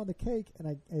me off on the cake,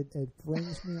 and it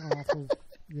brings me off of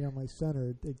my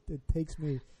center. It takes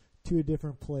me to a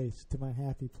different place, to my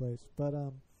happy place. But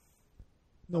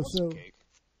no, so cake.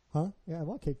 Huh? Yeah, I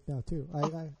want cake now too.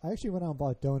 I actually went out and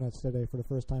bought donuts today for the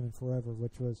first time in forever,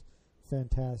 which was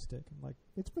fantastic. I'm like,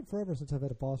 it's been forever since I've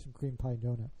had a Boston cream pie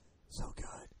donut. So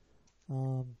good.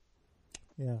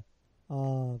 Yeah.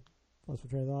 Lost my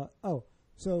train of thought. Oh,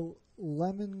 so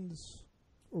Lemon's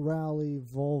Rally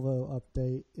Volvo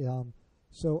update.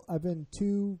 So I've been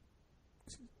too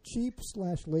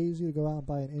cheap/lazy to go out and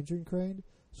buy an engine crane.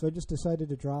 So I just decided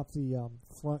to drop the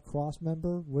front cross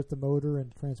member with the motor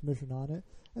and transmission on it.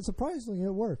 And surprisingly,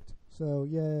 it worked. So,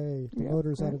 yay. The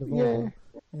motor's out of the Volvo.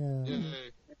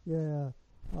 Yeah.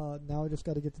 Now I just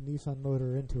got to get the Nissan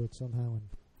motor into it somehow and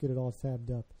get it all fabbed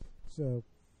up. So,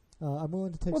 I'm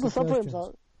willing to take suggestions. The subframe's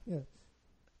out. Yeah.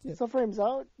 Subframe's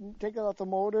out. Take out the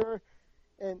motor.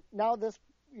 And now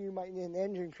you might need an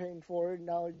engine crane for it.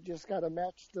 Now you just got to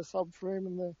match the subframe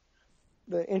and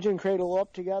the engine cradle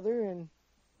up together and...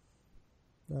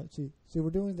 See, we're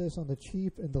doing this on the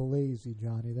cheap and the lazy,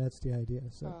 Johnny. That's the idea.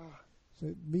 So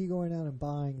me going out and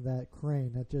buying that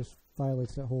crane, that just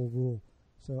violates that whole rule.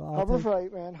 So Harbor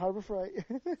Freight, man, Harbor Freight.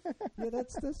 Yeah,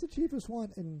 that's the cheapest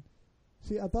one. And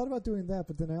see, I thought about doing that,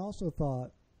 but then I also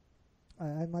thought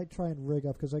I might try and rig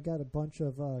up because I got a bunch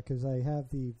of because I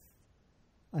have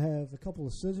a couple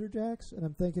of scissor jacks, and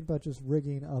I'm thinking about just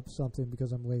rigging up something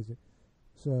because I'm lazy.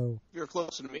 So if you're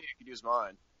closer to me, you could use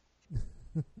mine.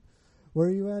 Where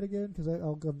are you at again? Because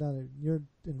I'll come down there. You're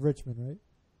in Richmond, right?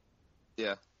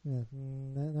 Yeah. Yeah,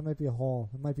 that might be a haul.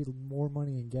 It might be more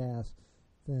money in gas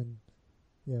than.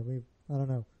 Yeah, I don't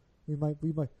know. We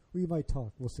might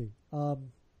talk. We'll see.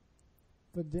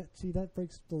 But see, that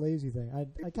breaks the lazy thing.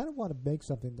 I kind of want to make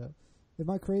something though. Am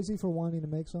I crazy for wanting to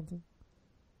make something?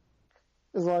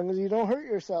 As long as you don't hurt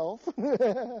yourself.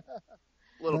 A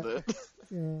little bit.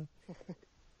 Yeah.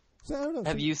 So I don't know.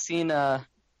 Have you seen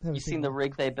the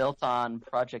rig they built on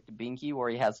Project Binky where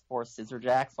he has 4 scissor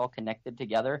jacks all connected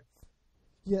together?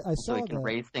 Yeah, I saw that. So he can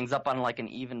raise things up on like an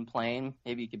even plane.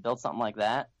 Maybe you could build something like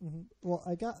that. Mm-hmm. Well,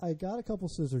 I got a couple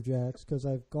scissor jacks because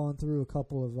I've gone through a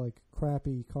couple of like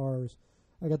crappy cars.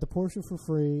 I got the Porsche for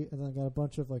free, and then I got a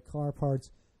bunch of like car parts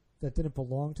that didn't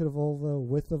belong to the Volvo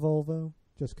with the Volvo,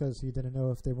 just because he didn't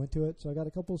know if they went to it. So I got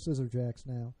a couple of scissor jacks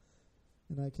now,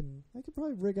 and I can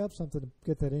probably rig up something to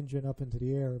get that engine up into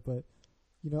the air. But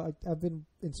I've been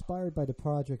inspired by the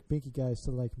Project Binky guys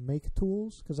to like make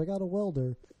tools because I got a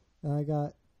welder, and I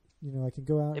got I can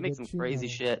go out. They and make some crazy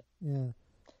shit. Yeah.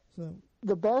 So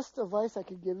the best advice I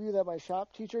could give you that my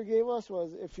shop teacher gave us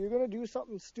was, if you're gonna do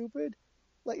something stupid,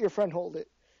 let your friend hold it.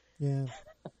 Yeah.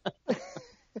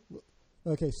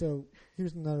 Okay, so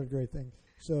here's another great thing.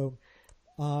 So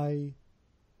I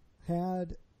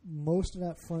had most of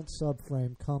that front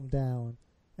subframe come down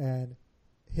and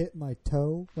hit my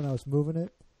toe when I was moving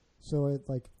it. So it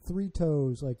like 3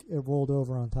 toes, like it rolled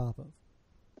over on top of.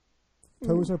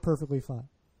 Toes are perfectly fine.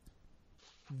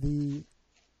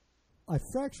 I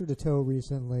fractured a toe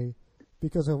recently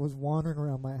because I was wandering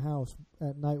around my house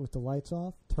at night with the lights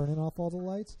off, turning off all the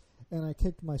lights, and I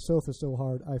kicked my sofa so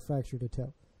hard I fractured a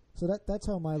toe. So that's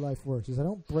how my life works. Is I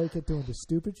don't break it doing the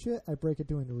stupid shit, I break it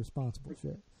doing the responsible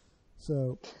shit.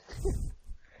 So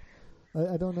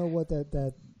I don't know what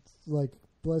that like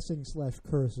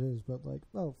blessing/curse is, but like,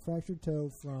 fractured toe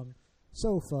from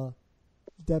sofa,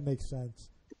 that makes sense.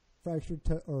 Fractured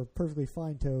toe or perfectly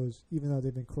fine toes, even though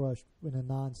they've been crushed in a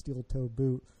non-steel toe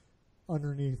boot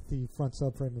underneath the front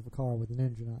subframe of a car with an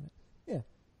engine on it.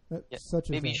 Yeah,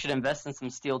 maybe you should invest in some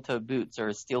steel-toed boots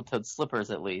or steel-toed slippers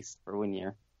at least for when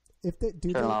you're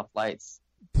turning off lights.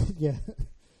 Yeah,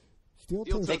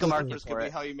 steel-toed make a market slippers for could it.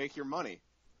 Be how you make your money.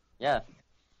 Yeah.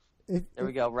 There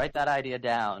we go. Write that idea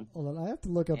down. Hold on, I have to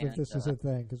look up if this is a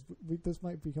thing because this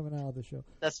might be coming out of the show.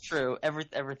 That's true.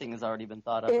 Everything has already been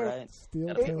thought of, right?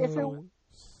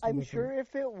 I'm sure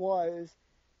if it was,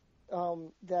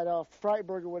 that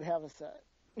Freiburger would have a set.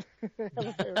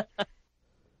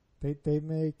 They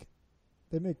make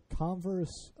they make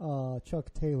Converse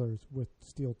Chuck Taylors with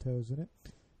steel toes in it,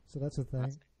 so that's a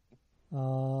thing.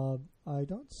 I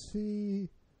don't see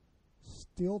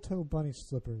steel toe bunny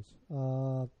slippers.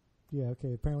 Yeah,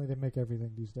 okay. Apparently they make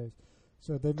everything these days.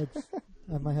 So they make.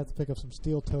 I might have to pick up some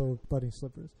steel toe bunny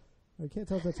slippers. I can't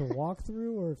tell if that's a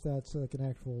walkthrough or if that's like an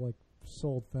actual like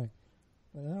sold thing.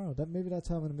 But I don't know. Maybe that's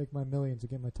how I'm going to make my millions to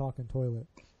get my talking toilet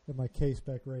and my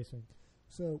K-Spec racing.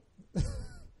 So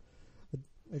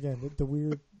again, the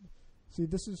weird. See,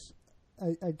 this is.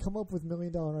 I come up with $1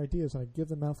 million ideas and I give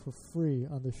them out for free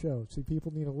on the show. See,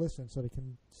 people need to listen so they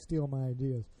can steal my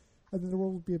ideas. And then the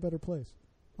world would be a better place.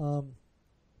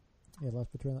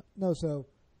 Last Patron. No, so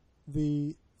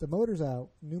the motor's out.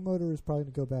 New motor is probably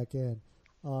going to go back in.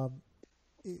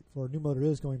 New motor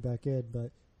is going back in,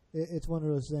 but it's one of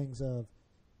those things of,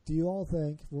 do you all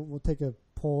think, we'll take a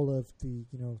poll of the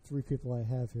 3 people I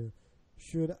have here,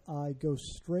 should I go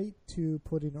straight to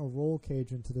putting a roll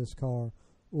cage into this car,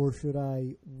 or should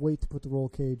I wait to put the roll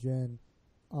cage in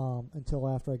until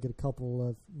after I get a couple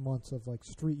of months of like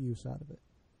street use out of it?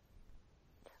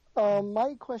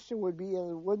 My question would be,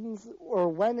 when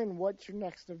and what's your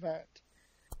next event?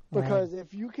 Because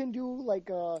if you can do like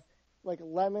a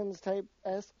Lemons type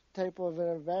of an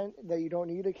event that you don't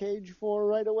need a cage for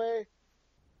right away,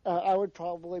 I would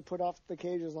probably put off the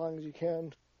cage as long as you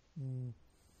can.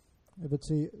 But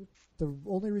see, the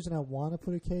only reason I want to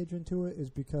put a cage into it is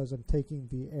because I'm taking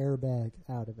the airbag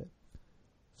out of it.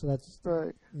 So that's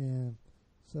right. Yeah.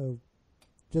 So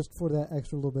just for that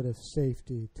extra little bit of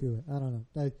safety to it. I don't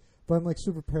know. But I'm like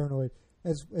super paranoid.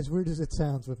 As weird as it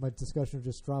sounds with my discussion of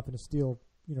just dropping a steel,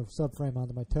 subframe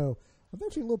onto my toe, I'm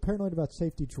actually a little paranoid about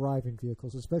safety driving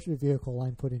vehicles, especially a vehicle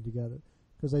I'm putting together.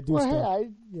 Because I do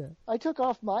I took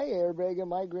off my airbag in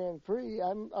my Grand Prix.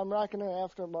 I'm rocking an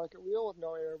aftermarket wheel with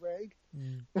no airbag.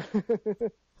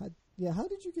 How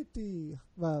did you get the...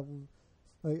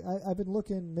 I've been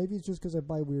looking, maybe it's just because I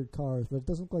buy weird cars, but it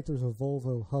doesn't look like there's a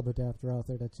Volvo hub adapter out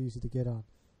there that's easy to get on.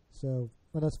 So,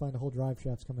 well, that's fine. The whole drive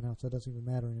shaft's coming out, so it doesn't even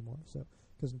matter anymore. So,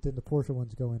 because then the Porsche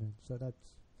one's going in. So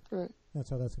that's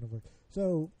how that's going to work.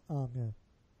 So,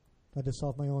 I just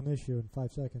solved my own issue in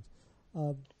 5 seconds.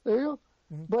 There you go.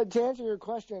 Mm-hmm. But to answer your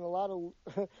question, a lot of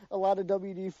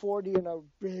WD-40 and a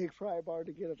big pry bar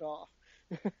to get it off.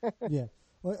 Yeah.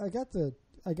 Well, I got it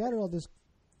all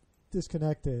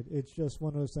disconnected. It's just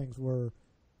one of those things where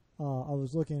I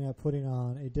was looking at putting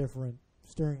on a different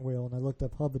steering wheel, and I looked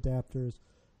up hub adapters,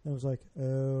 and I was like,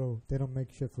 oh, they don't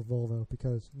make shit for Volvo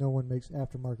because no one makes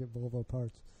aftermarket Volvo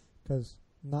parts because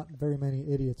not very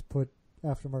many idiots put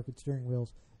aftermarket steering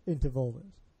wheels into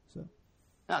Volvos. So.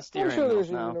 Not steering I'm sure wheels,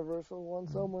 there's a universal one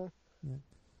somewhere.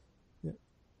 Yeah.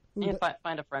 You can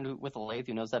find a friend with a lathe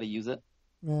who knows how to use it.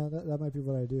 Yeah, that might be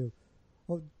what I do.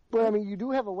 Well, but, I mean, you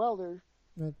do have a welder.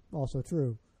 That's also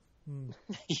true.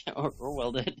 Yeah, or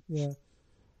welded. Yeah.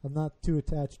 I'm not too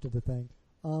attached to the thing.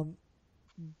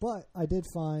 But I did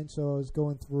find, so I was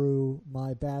going through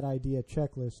my bad idea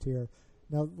checklist here.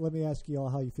 Now, let me ask you all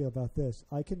how you feel about this.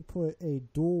 I can put a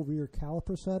dual rear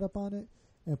caliper setup on it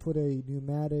and put a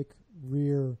pneumatic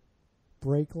rear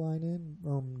brake line in,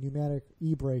 or pneumatic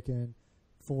e-brake in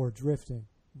for drifting.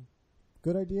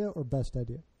 Good idea or best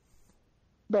idea?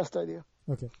 Best idea.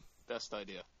 Okay. Best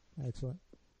idea. Excellent.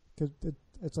 Because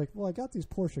it's like, well, I got these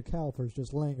Porsche calipers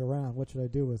just laying around. What should I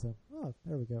do with them? Oh,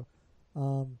 there we go.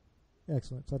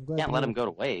 Excellent. So I'm glad. Can't let them go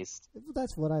to waste.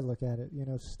 That's what I look at it.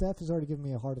 Steph has already given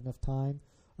me a hard enough time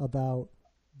about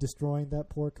destroying that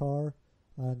poor car.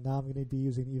 Now I'm going to be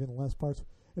using even less parts.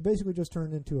 It basically just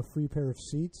turned into a free pair of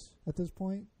seats at this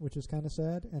point, which is kind of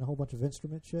sad, and a whole bunch of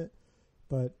instrument shit.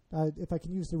 But if I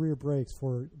can use the rear brakes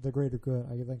for the greater good,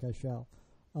 I think I shall.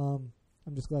 I'm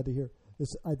just glad to hear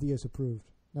this idea is approved.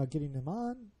 Now, getting them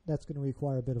on, that's going to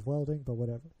require a bit of welding, but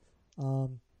whatever.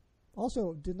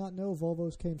 Also, did not know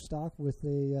Volvos came stock with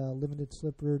a limited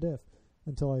slip rear diff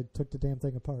until I took the damn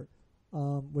thing apart,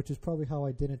 which is probably how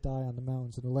I didn't die on the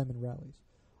mountains in the lemon rallies.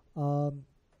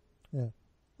 Yeah.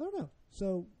 I don't know.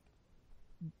 So,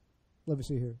 let me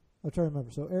see here. I'll try to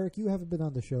remember. So, Eric, you haven't been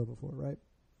on the show before, right?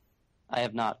 I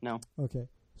have not, no. Okay.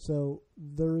 So,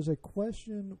 there is a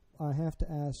question I have to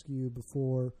ask you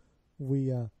before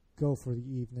we go for the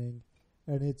evening,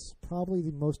 and it's probably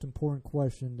the most important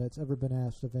question that's ever been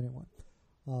asked of anyone.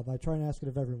 I try and ask it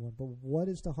of everyone, but what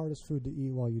is the hardest food to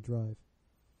eat while you drive?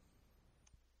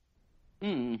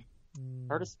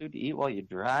 Hardest food to eat while you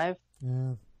drive?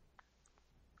 Yeah.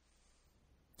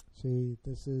 See,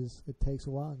 it takes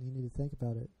a while, and you need to think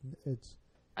about it.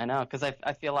 I know, because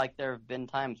I feel like there have been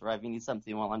times where I've eaten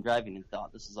something while I'm driving and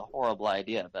thought, this is a horrible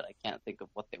idea, but I can't think of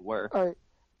what they were. All right.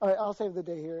 All right, I'll save the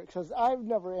day here because I've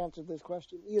never answered this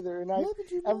question either. And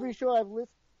every show I've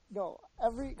listened,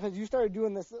 because you started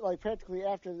doing this like practically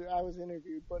after I was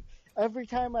interviewed. But every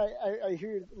time I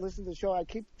listen to the show, I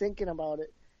keep thinking about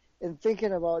it,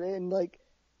 and like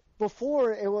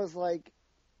before it was like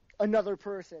another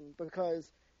person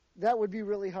because that would be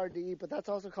really hard to eat, but that's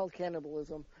also called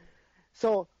cannibalism.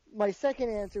 So my second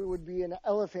answer would be an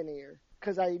elephant ear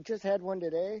because I just had one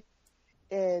today,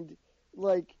 and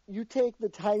like you take the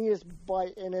tiniest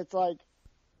bite and it's like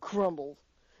crumbles.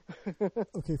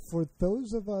 Okay, for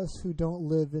those of us who don't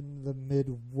live in the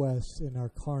Midwest and are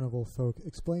carnival folk,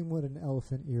 explain what an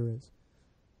elephant ear is.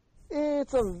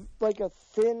 It's like a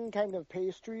thin kind of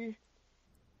pastry,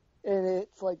 and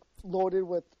it's like loaded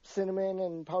with cinnamon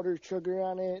and powdered sugar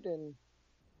on it and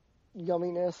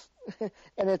yumminess.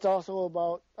 And it's also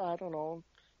about, I don't know,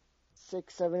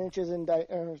 6-7 inches in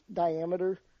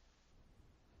diameter.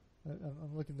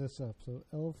 I'm looking this up. So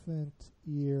elephant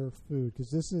ear food,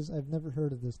 because I've never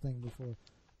heard of this thing before.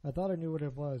 I thought I knew what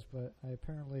it was, but I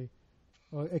apparently,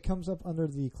 it comes up under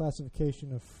the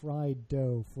classification of fried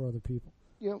dough for other people.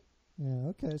 Yep. Yeah,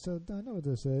 okay, so I know what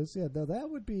this is. Yeah, that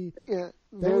would be... Yeah,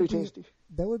 very tasty.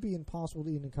 That would be impossible to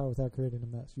eat in a car without creating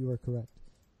a mess. You are correct.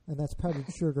 And that's powdered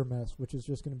sugar mess, which is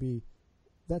just going to be...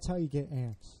 That's how you get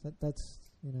ants. That's,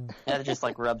 Yeah, it just,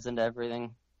 like, rubs into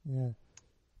everything. Yeah.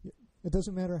 It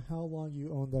doesn't matter how long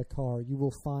you own that car. You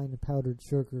will find powdered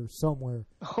sugar somewhere.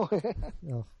 Oh,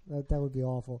 yeah. That would be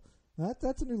awful.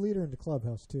 That's a new leader in the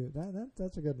clubhouse, too.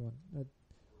 That's a good one.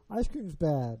 Ice cream's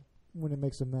bad when it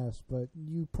makes a mess, but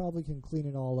you probably can clean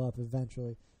it all up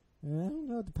eventually. And I don't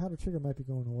know, the powdered sugar might be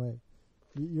going away.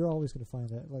 You're always going to find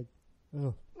that. Like,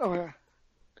 ugh. Oh, yeah.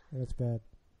 That's bad.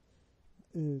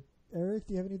 Eric,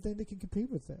 do you have anything that can compete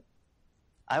with that?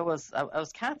 I was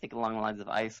kind of thinking along the lines of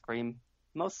ice cream,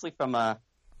 mostly from a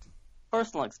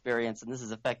personal experience, and this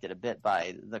is affected a bit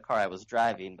by the car I was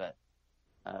driving, but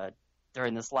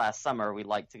during this last summer, we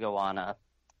like to go on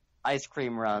ice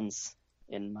cream runs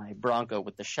in my Bronco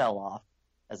with the shell off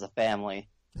as a family.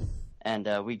 And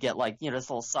we get just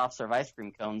little soft serve ice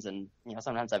cream cones, and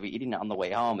sometimes I'd be eating it on the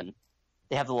way home, and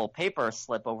they have the little paper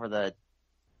slip over the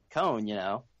cone,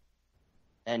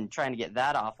 and trying to get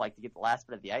that off, like to get the last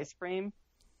bit of the ice cream,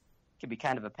 can be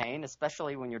kind of a pain,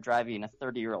 especially when you're driving a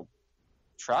 30-year-old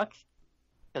truck,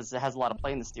 because it has a lot of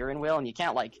play in the steering wheel, and you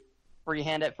can't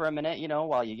freehand it for a minute,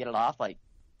 while you get it off,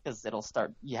 because it'll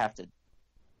start. You have to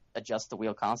adjust the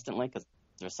wheel constantly because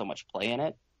there's so much play in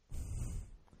it.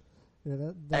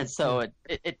 Yeah, and so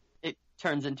it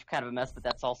turns into kind of a mess, but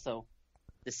that's also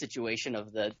the situation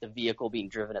of the vehicle being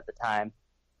driven at the time.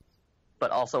 But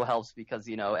also helps because,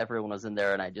 everyone was in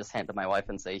there and I just hand to my wife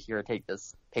and say, here, take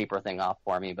this paper thing off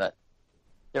for me. But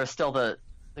there's still the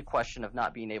question of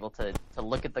not being able to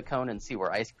look at the cone and see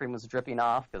where ice cream was dripping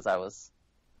off because I was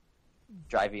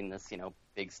driving this,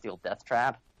 big steel death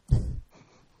trap.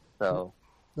 So...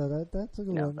 that's a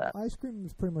good one. Ice cream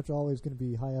is pretty much always going to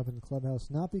be high up in the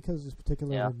clubhouse, not because it's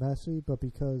particularly messy, but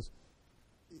because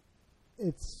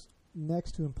it's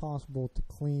next to impossible to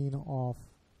clean off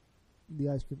the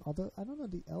ice cream. Although, I don't know,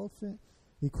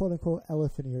 the quote-unquote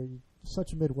elephant ear, you're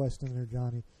such a Midwesterner,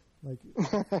 Johnny.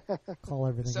 Call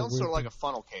everything Sounds sort of like a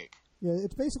funnel cake. Yeah,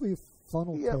 it's basically a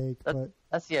funnel cake, but...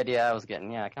 That's the idea I was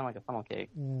getting, kind of like a funnel cake,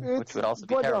 which would also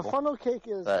be terrible. But a funnel cake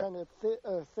is kind of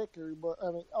thicker, but,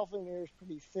 elephant ear is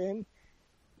pretty thin.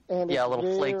 And a little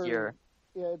flakier.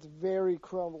 Yeah, it's very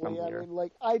crumbly.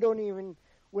 I don't even,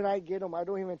 when I get them, I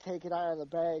don't even take it out of the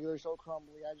bag. They're so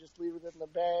crumbly. I just leave it in the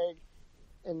bag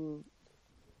and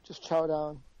just chow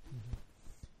down.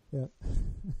 Mm-hmm.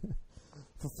 Yeah.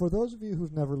 For those of you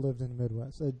who've never lived in the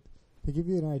Midwest, to give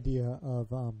you an idea of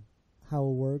how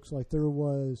it works, there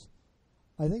was,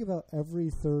 I think about every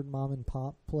third mom and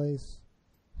pop place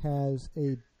has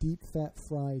a deep fat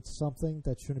fried something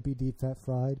that shouldn't be deep fat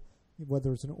fried,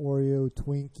 whether it's an Oreo,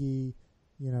 Twinkie,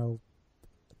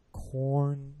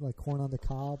 corn, corn on the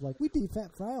cob. We deep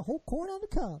fat fry a whole corn on the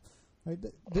cob.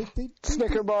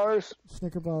 Snicker bars.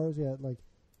 Snicker bars, yeah.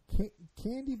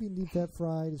 Candy being deep fat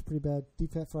fried is pretty bad.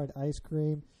 Deep fat fried ice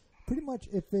cream. Pretty much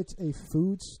if it's a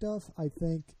food stuff, I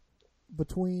think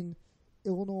between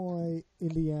Illinois,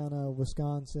 Indiana,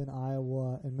 Wisconsin,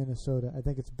 Iowa, and Minnesota, I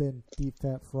think it's been deep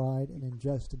fat fried and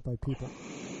ingested by people.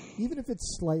 Even if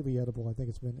it's slightly edible, I think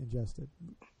it's been ingested.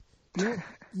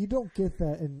 You don't get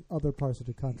that in other parts of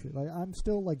the country. I'm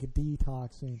still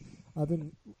detoxing. I've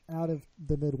been out of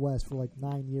the Midwest for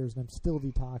 9 years, and I'm still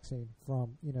detoxing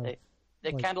from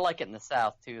They kind of like it in the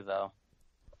South too, though.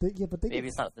 Maybe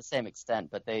it's not to the same extent,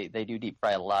 but they do deep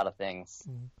fry a lot of things.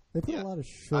 Mm-hmm. They put a lot of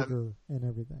sugar in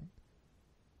everything.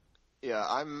 Yeah,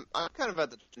 I'm kind of at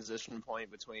the transition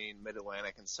point between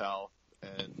Mid-Atlantic and South,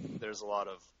 and there's a lot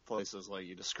of places like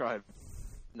you described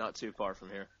not too far from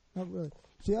here. Not really.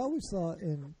 See, I always thought,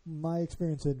 in my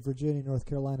experience in Virginia, North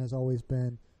Carolina, has always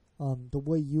been the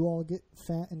way you all get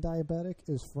fat and diabetic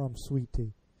is from sweet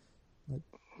tea. Like,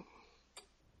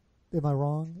 am I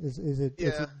wrong? Is it?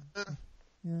 Yeah.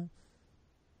 Yeah.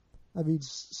 I mean,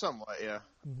 somewhat, yeah.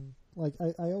 Mm-hmm. Like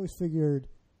I always figured,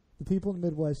 the people in the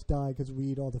Midwest die because we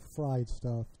eat all the fried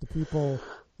stuff. The people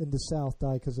in the South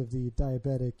die because of the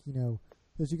diabetic.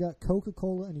 Because you got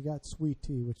Coca-Cola and you got sweet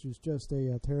tea, which is just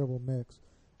a terrible mix.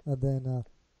 And then,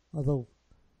 although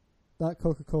not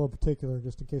Coca-Cola in particular,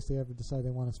 just in case they ever decide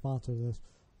they want to sponsor this.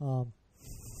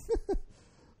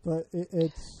 But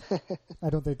it's I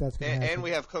don't think that's going to happen. And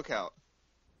we have Cookout.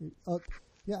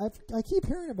 Yeah, I keep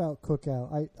hearing about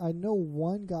Cookout. I know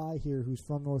one guy here who's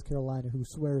from North Carolina who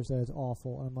swears that it's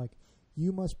awful. And I'm like,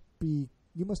 you must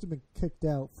have been kicked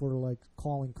out for like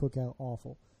calling Cookout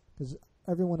awful, because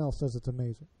everyone else says it's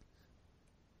amazing.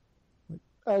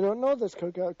 I don't know this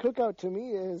Cookout. Cookout to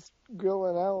me is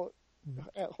grilling out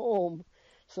at home.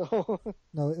 So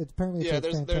no, it's apparently it's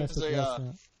a fantastic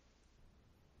restaurant.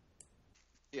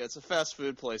 Yeah, it's a fast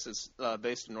food place. It's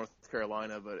based in North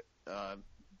Carolina, but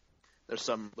there's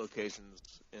some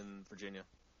locations in Virginia.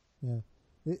 Yeah,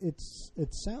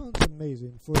 it sounds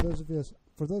amazing. For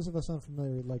those of us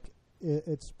unfamiliar, like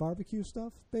it's barbecue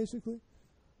stuff basically.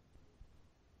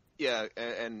 Yeah,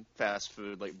 and fast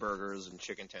food like burgers and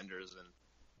chicken tenders, and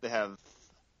they have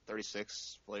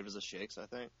 36 flavors of shakes, I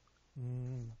think.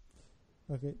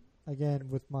 Okay, again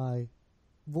with my,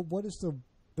 what is the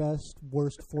best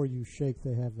worst for you shake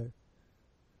they have there?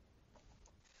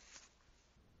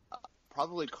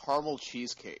 Probably caramel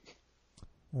cheesecake.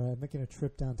 All right, making a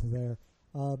trip down to there.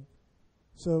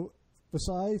 So,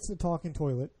 besides the talking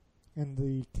toilet and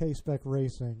the K-Spec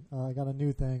racing, I got a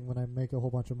new thing when I make a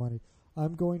whole bunch of money.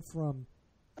 I'm going from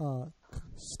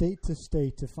state to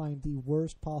state to find the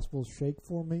worst possible shake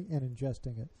for me and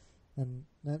ingesting it. And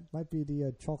that might be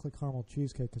the chocolate caramel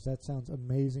cheesecake, because that sounds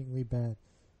amazingly bad.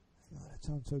 Oh, that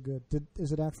sounds so good.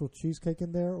 Is it actual cheesecake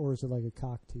in there, or is it like a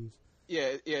cock tease?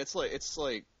 Yeah, it's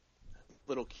like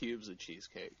little cubes of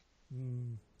cheesecake.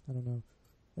 I don't know.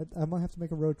 I might have to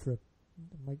make a road trip.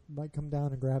 I might come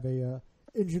down and grab a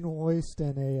Indian oyster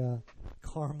and a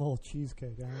caramel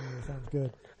cheesecake. I don't know, it sounds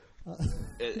good.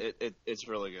 It's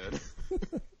really good.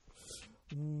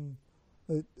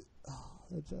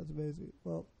 That sounds amazing.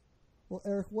 Well,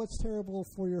 Eric, what's terrible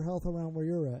for your health around where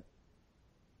you're at?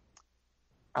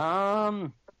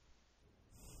 On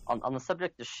the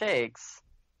subject of shakes,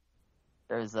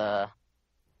 there's a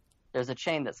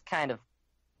chain that's kind of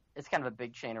a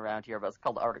big chain around here, but it's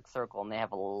called Arctic Circle, and they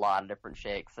have a lot of different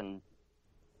shakes, and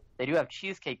they do have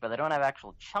cheesecake, but they don't have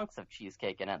actual chunks of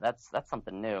cheesecake in it. That's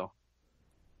something new.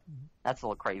 That's a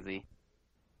little crazy.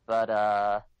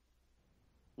 But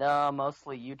no,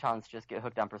 mostly Utahns just get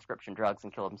hooked on prescription drugs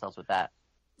and kill themselves with that.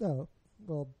 Oh,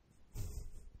 well,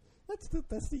 that's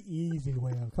the easy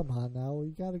way out. Come on now,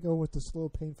 you got to go with the slow,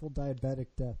 painful diabetic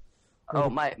death. Oh,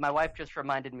 my wife just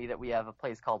reminded me that we have a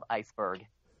place called Iceberg.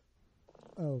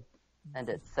 Oh. And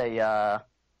it's a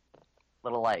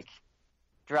little, like,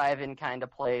 drive-in kind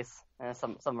of place.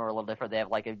 Some are a little different. They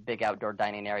have, like, a big outdoor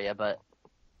dining area, but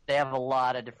they have a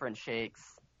lot of different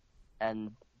shakes,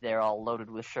 and they're all loaded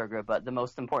with sugar. But the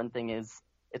most important thing is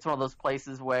it's one of those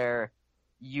places where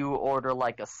you order,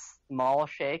 like, a small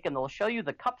shake, and they'll show you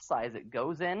the cup size it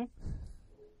goes in,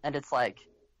 and it's, like,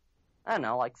 I don't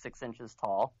know, like 6 inches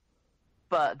tall.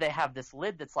 But they have this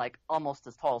lid that's like almost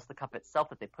as tall as the cup itself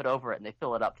that they put over it, and they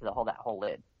fill it up to that whole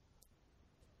lid.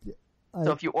 Yeah,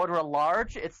 so if you order a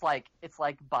large, it's like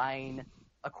buying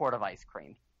a quart of ice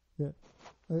cream. Yeah,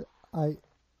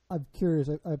 I'm curious.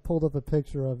 I pulled up a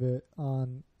picture of it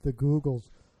on the Googles.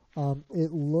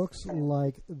 It looks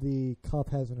like the cup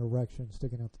has an erection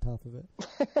sticking out the top of it.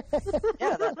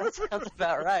 Yeah, that sounds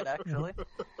about right, actually.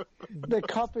 The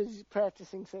cup is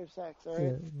practicing safe sex,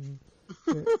 right? Yeah.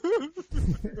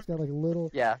 It's got like a little.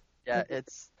 Yeah,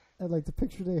 it's. And like the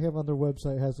picture they have on their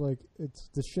website has like it's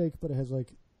the shake, but it has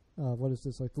like what is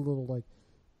this, like the little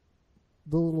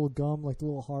gum, like the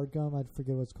little hard gum. I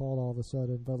forget what it's called all of a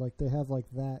sudden, but like they have like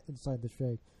that inside the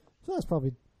shake. So that's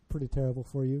probably pretty terrible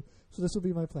for you. So this will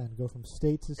be my plan: go from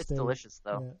state to state. It's delicious,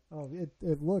 though. Yeah. Oh,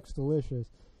 it looks delicious.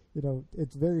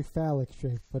 It's very phallic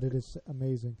shaped, but it is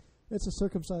amazing. It's a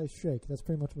circumcised shake. That's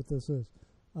pretty much what this is.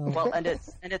 Well, and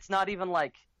it's not even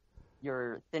like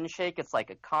your thin shake. It's like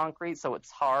a concrete, so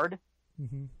it's hard.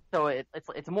 Mm-hmm. So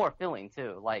it's more filling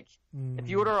too. Like if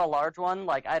you order a large one,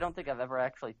 like I don't think I've ever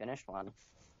actually finished one.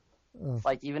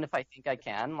 Like even if I think I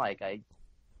can, like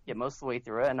get most of the way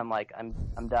through it, and I'm like,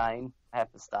 I'm dying. I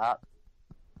have to stop.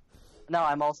 No,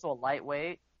 I'm also a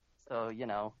lightweight, so, you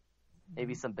know,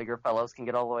 maybe some bigger fellows can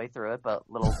get all the way through it, but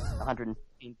little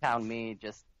 115-pound me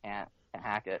just can't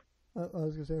hack it. I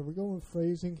was going to say, are we going with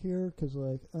phrasing here? Because,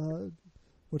 like,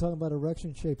 we're talking about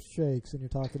erection-shaped shakes, and you're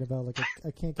talking about, like,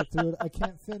 I can't get through it. I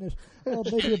can't finish. Oh,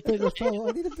 maybe a bigger fellow.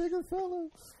 I need a bigger fellow.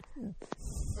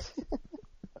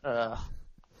 Yeah.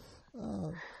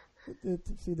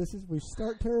 See, we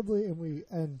start terribly and we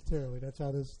end terribly. That's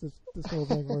how this whole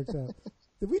thing works out.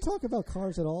 Did we talk about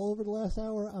cars at all over the last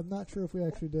hour? I'm not sure if we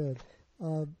actually did.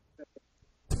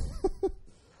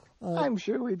 I'm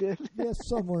sure we did. Yeah,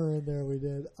 somewhere in there we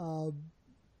did.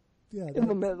 Yeah, in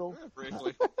the middle.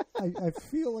 Briefly. I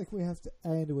feel like we have to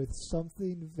end with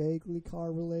something vaguely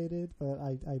car related, but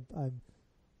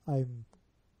I'm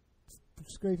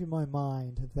scraping my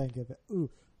mind to think of it.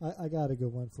 Ooh, I got a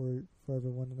good one for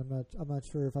everyone, and I'm not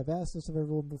sure if I've asked this of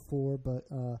everyone before, but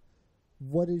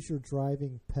what is your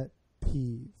driving pet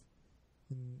peeve?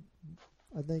 And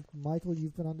I think, Michael,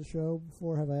 you've been on the show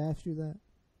before. Have I asked you that?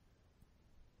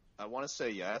 I want to say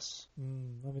yes.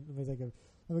 Let me think of.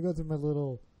 Let me go through my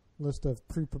little list of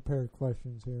pre-prepared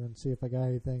questions here and see if I got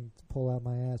anything to pull out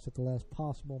my ass at the last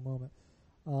possible moment.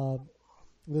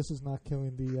 This is not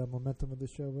killing the momentum of the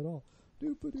show at all.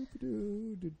 Here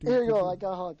you go. I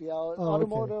got to help you out.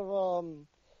 Automotive.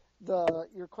 Okay.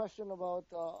 Your question about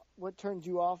what turns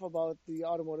you off about the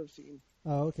automotive scene.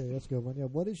 Oh, okay, that's a good one. Yeah,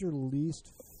 what is your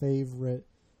least favorite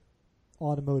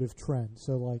automotive trend?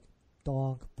 So, like,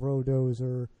 donk,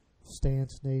 brodozer,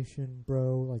 stance nation,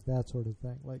 bro, like that sort of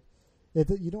thing. Like,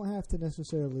 you don't have to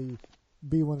necessarily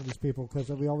be one of these people, because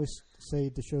we always say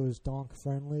the show is donk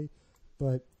friendly,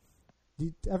 but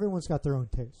everyone's got their own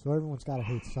taste, so everyone's got to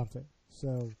hate something.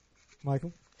 So,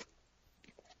 Michael?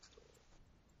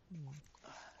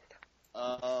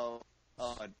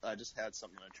 I just had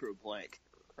something I drew a blank.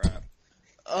 Crap.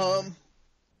 Well,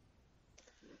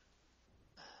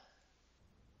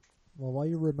 while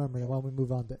you're remembering, why don't we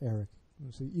move on to Eric?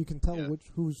 So you can tell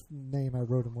whose name I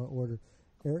wrote in what order.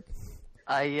 Eric?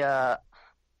 I'm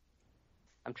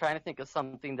trying to think of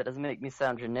something that doesn't make me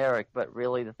sound generic, but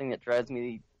really the thing that drives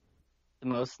me the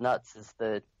most nuts is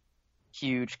the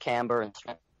huge camber and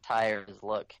stretch tires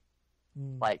look.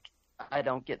 Like, I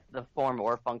don't get the form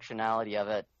or functionality of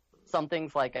it. Some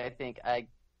things, like, I think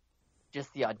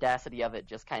just the audacity of it is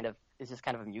just kind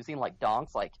of amusing, like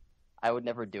donks. Like, I would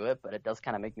never do it, but it does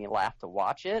kind of make me laugh to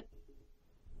watch it.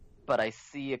 But I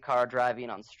see a car driving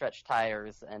on stretch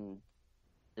tires, and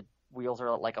the wheels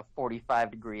are at like a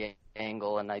 45-degree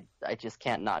angle, and I just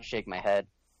can't not shake my head.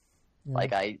 Yeah.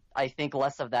 Like, I think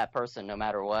less of that person no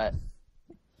matter what.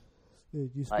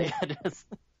 Dude, you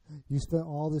spent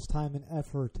all this time and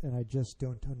effort, and I just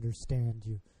don't understand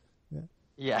you.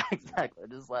 Yeah, exactly.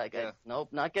 Just like, nope,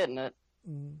 not getting it.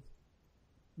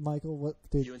 Michael, what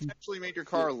did you intentionally made your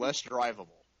car less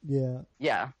drivable? Yeah.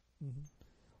 Yeah. Mm-hmm.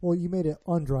 Well, you made it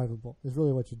undrivable, is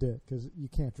really what you did, because you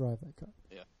can't drive that car.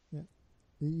 Yeah.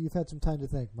 You've had some time to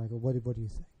think, Michael. What do you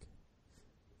think?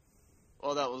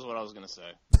 Well, that was what I was going to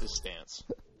say. His stance.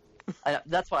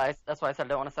 That's why I said I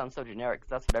don't want to sound so generic, because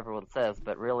that's what everyone says.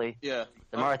 But really, the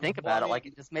more I think about it, like,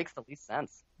 it just makes the least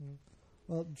sense.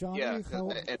 Well, Johnny,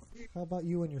 how about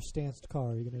you and your stanced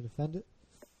car? Are you going to defend it?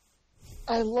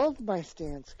 I love my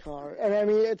stance car, and I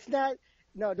mean, it's not.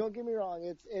 No, don't get me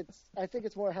wrong. It's. I think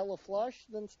it's more hella flush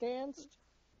than stanced.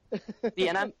 See,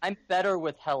 and I'm better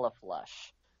with hella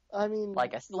flush. I mean,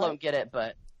 like, I still don't get it,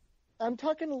 but I'm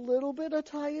talking a little bit of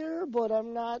tire, but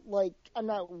I'm not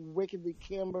wickedly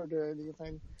cambered or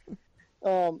anything.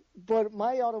 But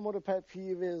my automotive pet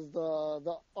peeve is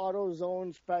the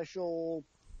AutoZone special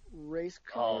race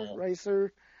car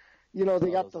racer. You know,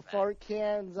 they got the fart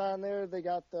cans on there. They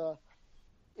got the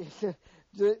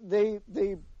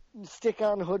they stick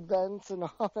on hood vents and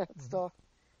all that stuff.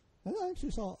 I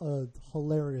actually saw a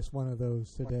hilarious one of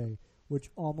those today, which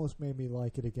almost made me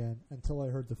like it again until I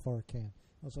heard the fart can.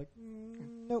 I was like,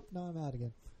 nope, no, I'm out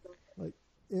again. Like,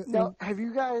 now, have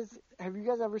you guys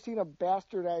ever seen a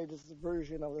bastardized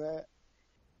version of that?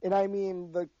 And I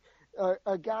mean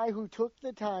a guy who took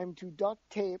the time to duct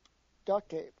tape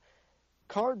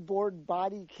cardboard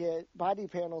body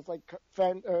panels like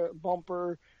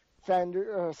bumper,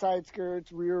 fender, side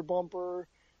skirts, rear bumper.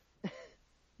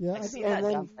 Yeah, I've seen that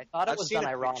done. I thought it was done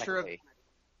ironically.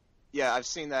 I've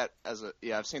seen that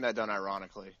I've seen that done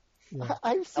ironically. Yeah.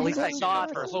 At least I saw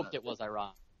it or hoped it was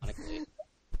ironically.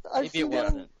 Maybe it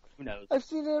wasn't. Who knows? I've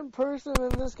seen it in person,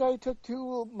 and this guy took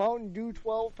 2 Mountain Dew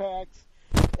 12 packs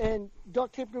and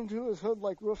duct taped them to his hood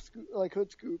like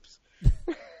hood scoops.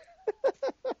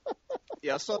 Yeah,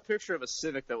 Yeah, I saw a picture of a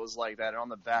Civic that was like that, and on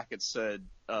the back it said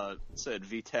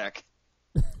VTEC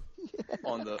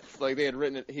on the they had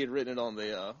written it. He had written it on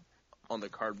the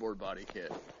cardboard body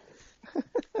kit.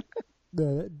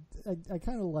 No, I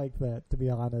kind of like that, to be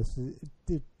honest.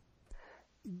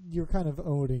 You're kind of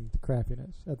owning the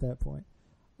crappiness at that point.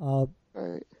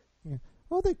 Right. Yeah.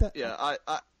 Well, I think that. Yeah,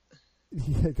 I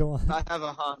yeah, go on. I have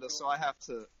a Honda, so I have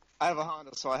to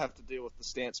deal with the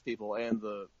stance people and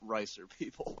the Ricer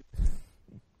people.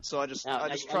 So I just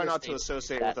try not to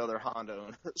associate with other Honda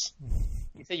owners.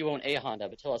 You say you own a Honda,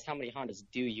 but tell us, how many Hondas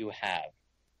do you have?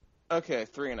 Okay,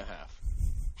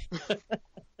 3.5.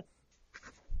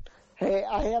 Hey,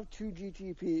 I have 2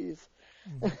 GTPs.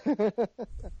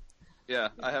 Yeah,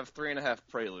 I have 3.5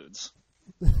 Preludes.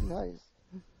 Nice.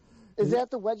 Is that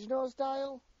the wedge nose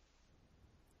style?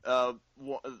 The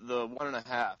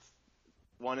 1.5.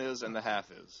 One is and the half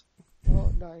is.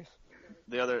 Oh, nice.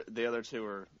 The other two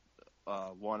are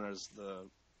one is the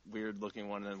weird looking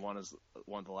one, and then one is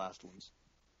one of the last ones.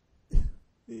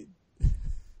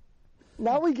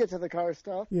 Now we get to the car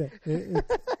stuff. Yeah,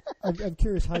 I'm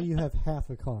curious how you have half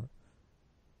a car.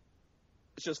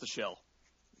 It's just the shell.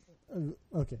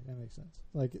 Okay, that makes sense.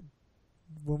 Like,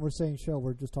 when we're saying shell,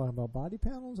 we're just talking about body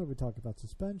panels, or are we talking about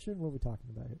suspension? What are we talking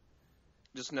about here?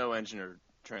 Just no engine or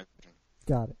transmission.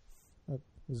 Got it. I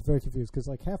was very confused, because,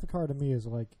 like, half a car to me is,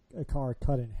 like, a car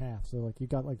cut in half. So, like, you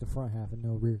got, like, the front half and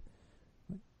no rear.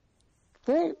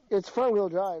 Hey, it's front-wheel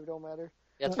drive, don't matter.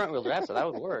 Yeah, it's front-wheel drive, so that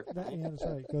would work. Yeah, that's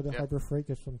right. Go to Harbor Freight,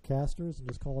 get some casters, and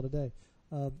just call it a day.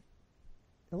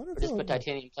 I wonder if Or just put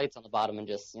titanium plates on the bottom and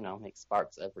just, make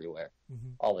sparks everywhere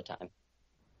all the time.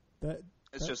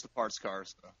 It's just a parts car,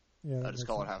 so yeah, I just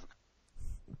call it half a car.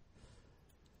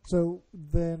 So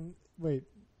then, wait,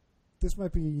 this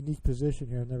might be a unique position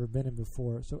here I've never been in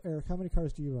before. So, Eric, how many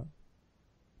cars do you own?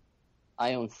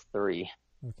 I own 3.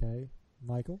 Okay.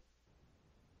 Michael?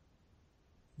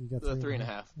 You got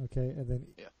 3.5. Okay, and then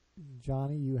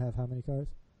Johnny, you have how many cars?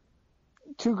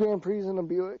 2 Grand Prix and a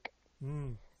Buick.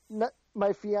 Mm.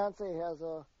 My fiance has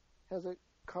a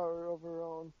car of her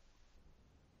own.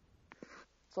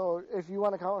 So if you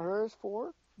want to count hers,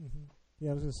 4. Mm-hmm.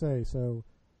 Yeah, I was gonna say. So,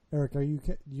 Eric,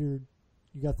 you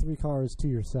got 3 cars to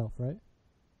yourself, right?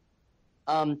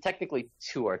 Technically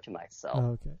 2 are to myself.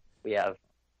 Oh, okay. We have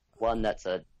one that's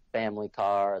a family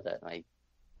car that my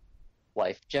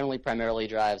wife generally primarily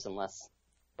drives, unless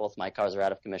both my cars are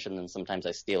out of commission, and sometimes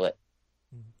I steal it.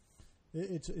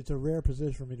 It's a rare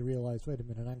position for me to realize, wait a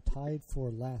minute, I'm tied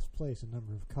for last place in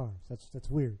number of cars. That's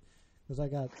weird. Because I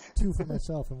got 2 for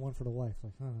myself and 1 for the wife.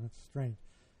 Like, oh, that's strange.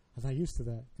 I'm not used to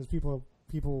that. Because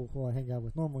people who I hang out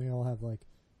with normally all have, like,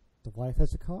 the wife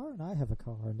has a car and I have a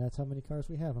car, and that's how many cars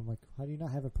we have. I'm like, how do you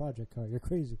not have a project car? You're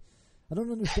crazy. I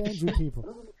don't understand you people.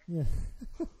 Yeah.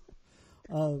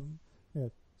 Yeah.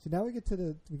 So now we get to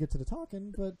the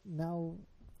talking, but now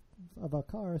about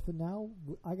cars. But now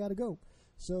I gotta go.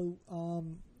 So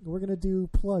we're gonna do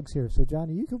plugs here. So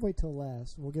Johnny, you can wait till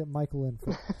last. We'll get Michael in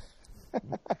first.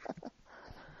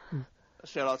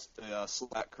 Shout out to the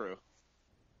Slack crew.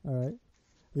 All right.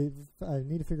 I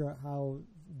need to figure out how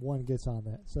one gets on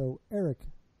that. So Eric,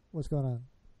 what's going on?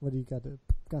 What do you got to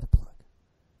plug?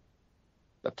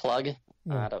 A plug?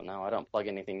 Yeah. I don't know. I don't plug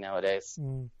anything nowadays.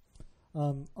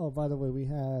 Oh, by the way, we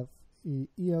have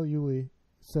E.L. Yulee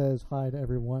says hi to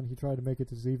everyone. He tried to make it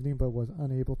this evening, but was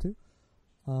unable to.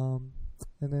 And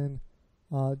then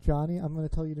Johnny, I'm going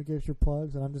to tell you to give us your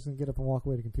plugs, and I'm just going to get up and walk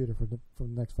away to the computer for the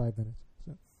next 5 minutes.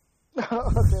 So.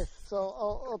 Okay, so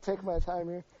I'll take my time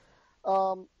here.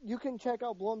 You can check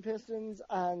out Blown Pistons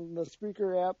on the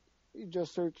Spreaker app. You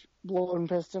just search Blown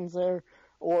Pistons there,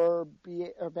 or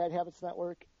Bad Habits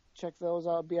Network. Check those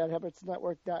out,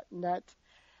 badhabitsnetwork.net.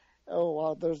 Oh,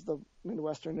 wow, there's the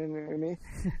Midwestern in me.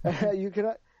 You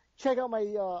can check out my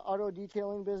auto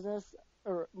detailing business,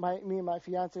 or me and my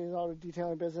fiance's auto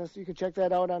detailing business. You can check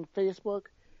that out on Facebook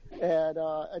at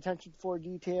Attention for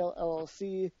Detail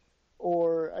LLC,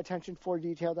 or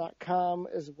attentionfordetail.com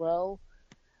as well,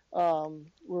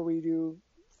 where we do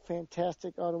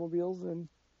fantastic automobiles and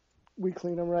we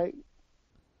clean them right.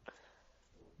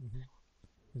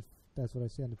 Mm-hmm. That's what I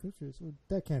see on the pictures. Well,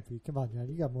 that can't be. Come on, John.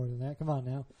 You got more than that. Come on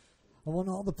now. I want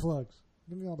all the plugs.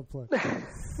 Give me all the plugs.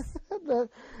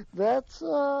 That's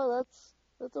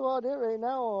about it right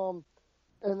now.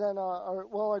 And then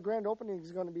our grand opening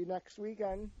is going to be next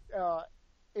weekend,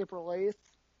 April 8th.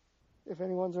 If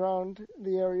anyone's around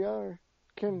the area or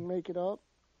can make it up.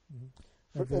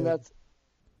 Mm-hmm. Okay. And that's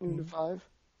noon to 5.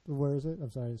 Where is it?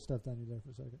 I'm sorry, I stepped on you there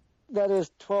for a second. That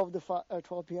is 12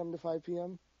 p.m. to 5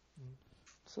 p.m. Mm-hmm.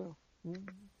 So.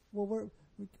 Well,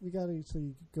 we got to. So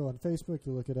you go on Facebook,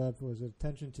 you look it up. Was it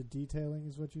attention to detailing?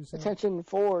 Is what you said? Attention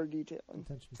for detailing.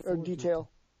 Attention Or for detail.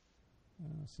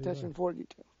 See, Attention for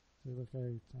detail. See, look,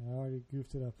 I already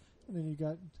goofed it up. And then you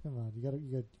got, come on,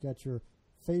 you got your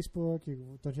Facebook.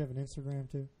 Don't you have an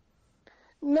Instagram too?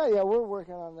 No, yeah, we're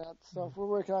working on that stuff. We're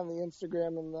working on the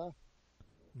Instagram and the.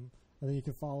 And then you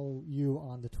can follow you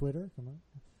on the Twitter. Come on,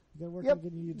 you got to work Yep, on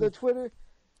getting you the Twitter.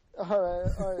 All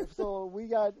right. So we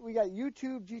got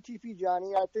YouTube Gtp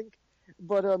Johnny, I think,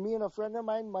 but me and a friend of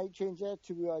mine might change that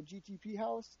to GTP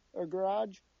House or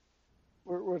Garage.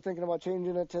 We're thinking about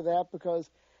changing it to that because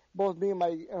both me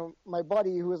and my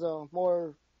buddy, who is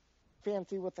more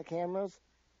fancy with the cameras,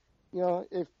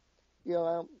 if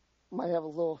I might have a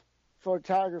little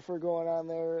photographer going on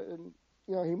there, and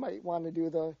he might want to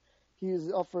do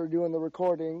he's up for doing the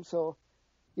recording, so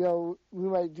we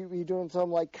might be doing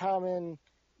some like common.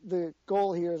 The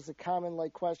goal here is the common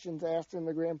like questions asked in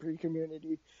the Grand Prix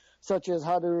community, such as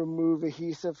how to remove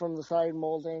adhesive from the side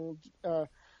molding,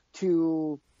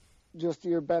 to just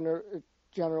your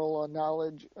general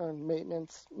knowledge and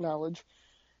maintenance knowledge.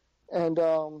 And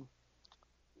I'm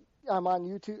on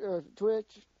YouTube,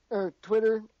 Twitch, or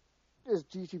Twitter is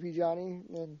GTP Johnny,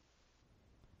 and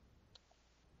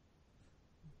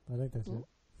I think that's it.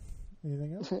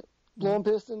 Anything else? Blowing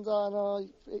Pistons on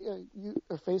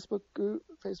Facebook group,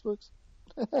 Facebooks.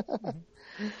 Come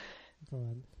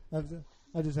on.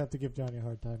 I just have to give Johnny a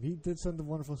hard time. He did send the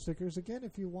wonderful stickers. Again,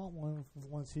 if you want one,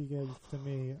 once he gives to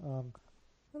me, I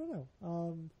don't know.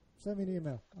 Send me an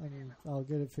email. I'll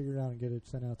get it figured out and get it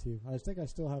sent out to you. I think I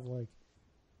still have like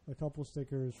a couple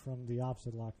stickers from the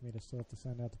opposite lock meet I still have to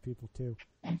send out to people too.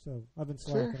 So I've been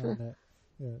slacking on that.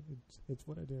 Yeah, it's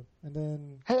what I do. And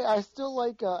then hey, I still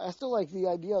like the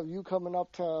idea of you coming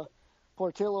up to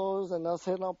Portillo's and us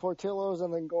hitting up Portillo's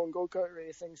and then going go-kart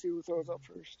racing, see who throws up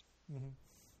first. Mm-hmm.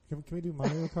 Can we do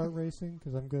Mario Kart racing?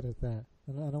 Because I'm good at that.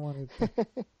 And I don't want to.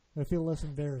 I feel less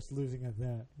embarrassed losing at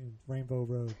that in Rainbow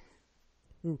Road.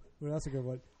 Ooh, that's a good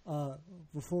one.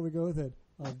 Before we go with it,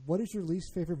 what is your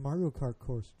least favorite Mario Kart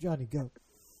course? Johnny, go.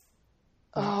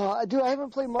 Dude, I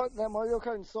haven't played that Mario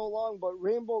Kart in so long, but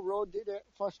Rainbow Road did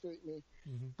frustrate me.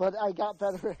 Mm-hmm. But I got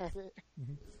better at it.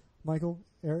 Mm-hmm. Michael,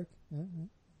 Eric?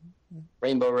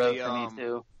 Rainbow Road for me,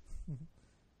 too.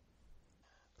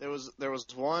 There was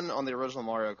one on the original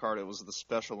Mario Kart. It was the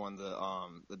special one,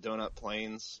 the Donut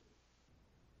Plains.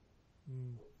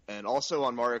 And also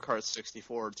on Mario Kart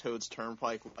 64, Toad's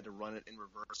Turnpike, we had to run it in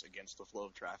reverse against the flow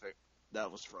of traffic.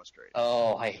 That was frustrating.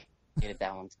 Oh, I hated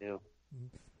that one, too.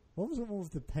 What was the one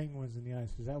with the penguins in the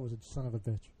ice? Because that was a son of a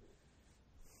bitch.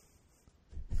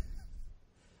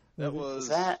 Was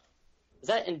that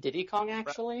in Diddy Kong,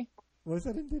 actually? Was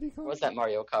that in Diddy Kong? Or was that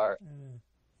Mario Kart?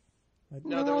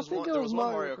 No, there was one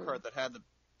Mario Kart that had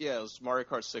it was Mario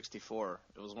Kart 64.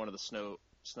 It was one of the snow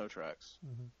tracks.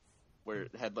 Mm-hmm. Where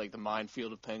it had like the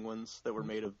minefield of penguins that were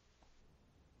made of.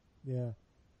 Yeah,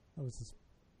 that was this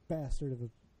bastard of a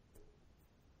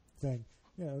thing.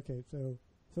 Yeah, okay, so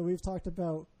we've talked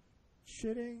about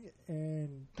shitting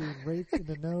and being raped in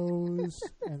the nose,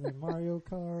 and then Mario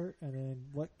Kart, and then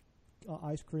what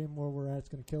ice cream where we're at is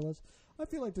going to kill us. I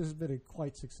feel like this has been a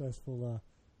quite successful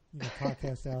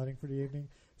podcast outing for the evening.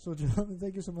 So, gentlemen,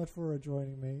 thank you so much for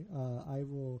joining me. I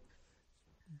will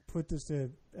put this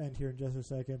to end here in just a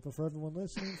second. But for everyone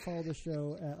listening, follow the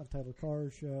show at Untitled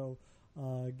Cars Show.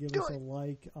 Give us a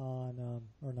like on,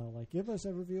 give us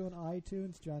a review on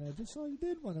iTunes. Johnny, I just saw you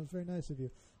did one. It was very nice of you.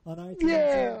 On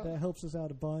iTunes, that helps us out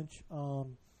a bunch.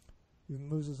 It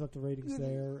moves us up the ratings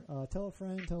there. Tell a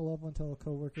friend, tell a loved one, tell a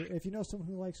coworker. If you know someone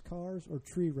who likes cars or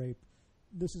tree rape,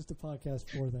 this is the podcast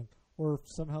for them. Or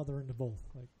somehow they're into both.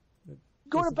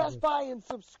 Go to Best Buy and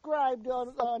subscribe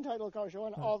to Untitled Car Show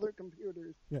on all their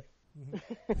computers. Yeah.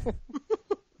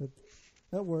 Mm-hmm.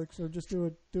 That works. Or just do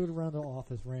it around the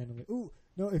office randomly. Ooh,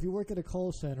 no, if you work at a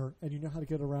call center and you know how to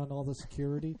get around all the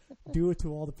security, do it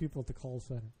to all the people at the call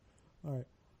center. All right.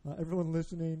 Everyone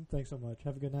listening, thanks so much.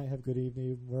 Have a good night. Have a good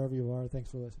evening. Wherever you are, thanks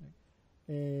for listening.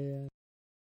 And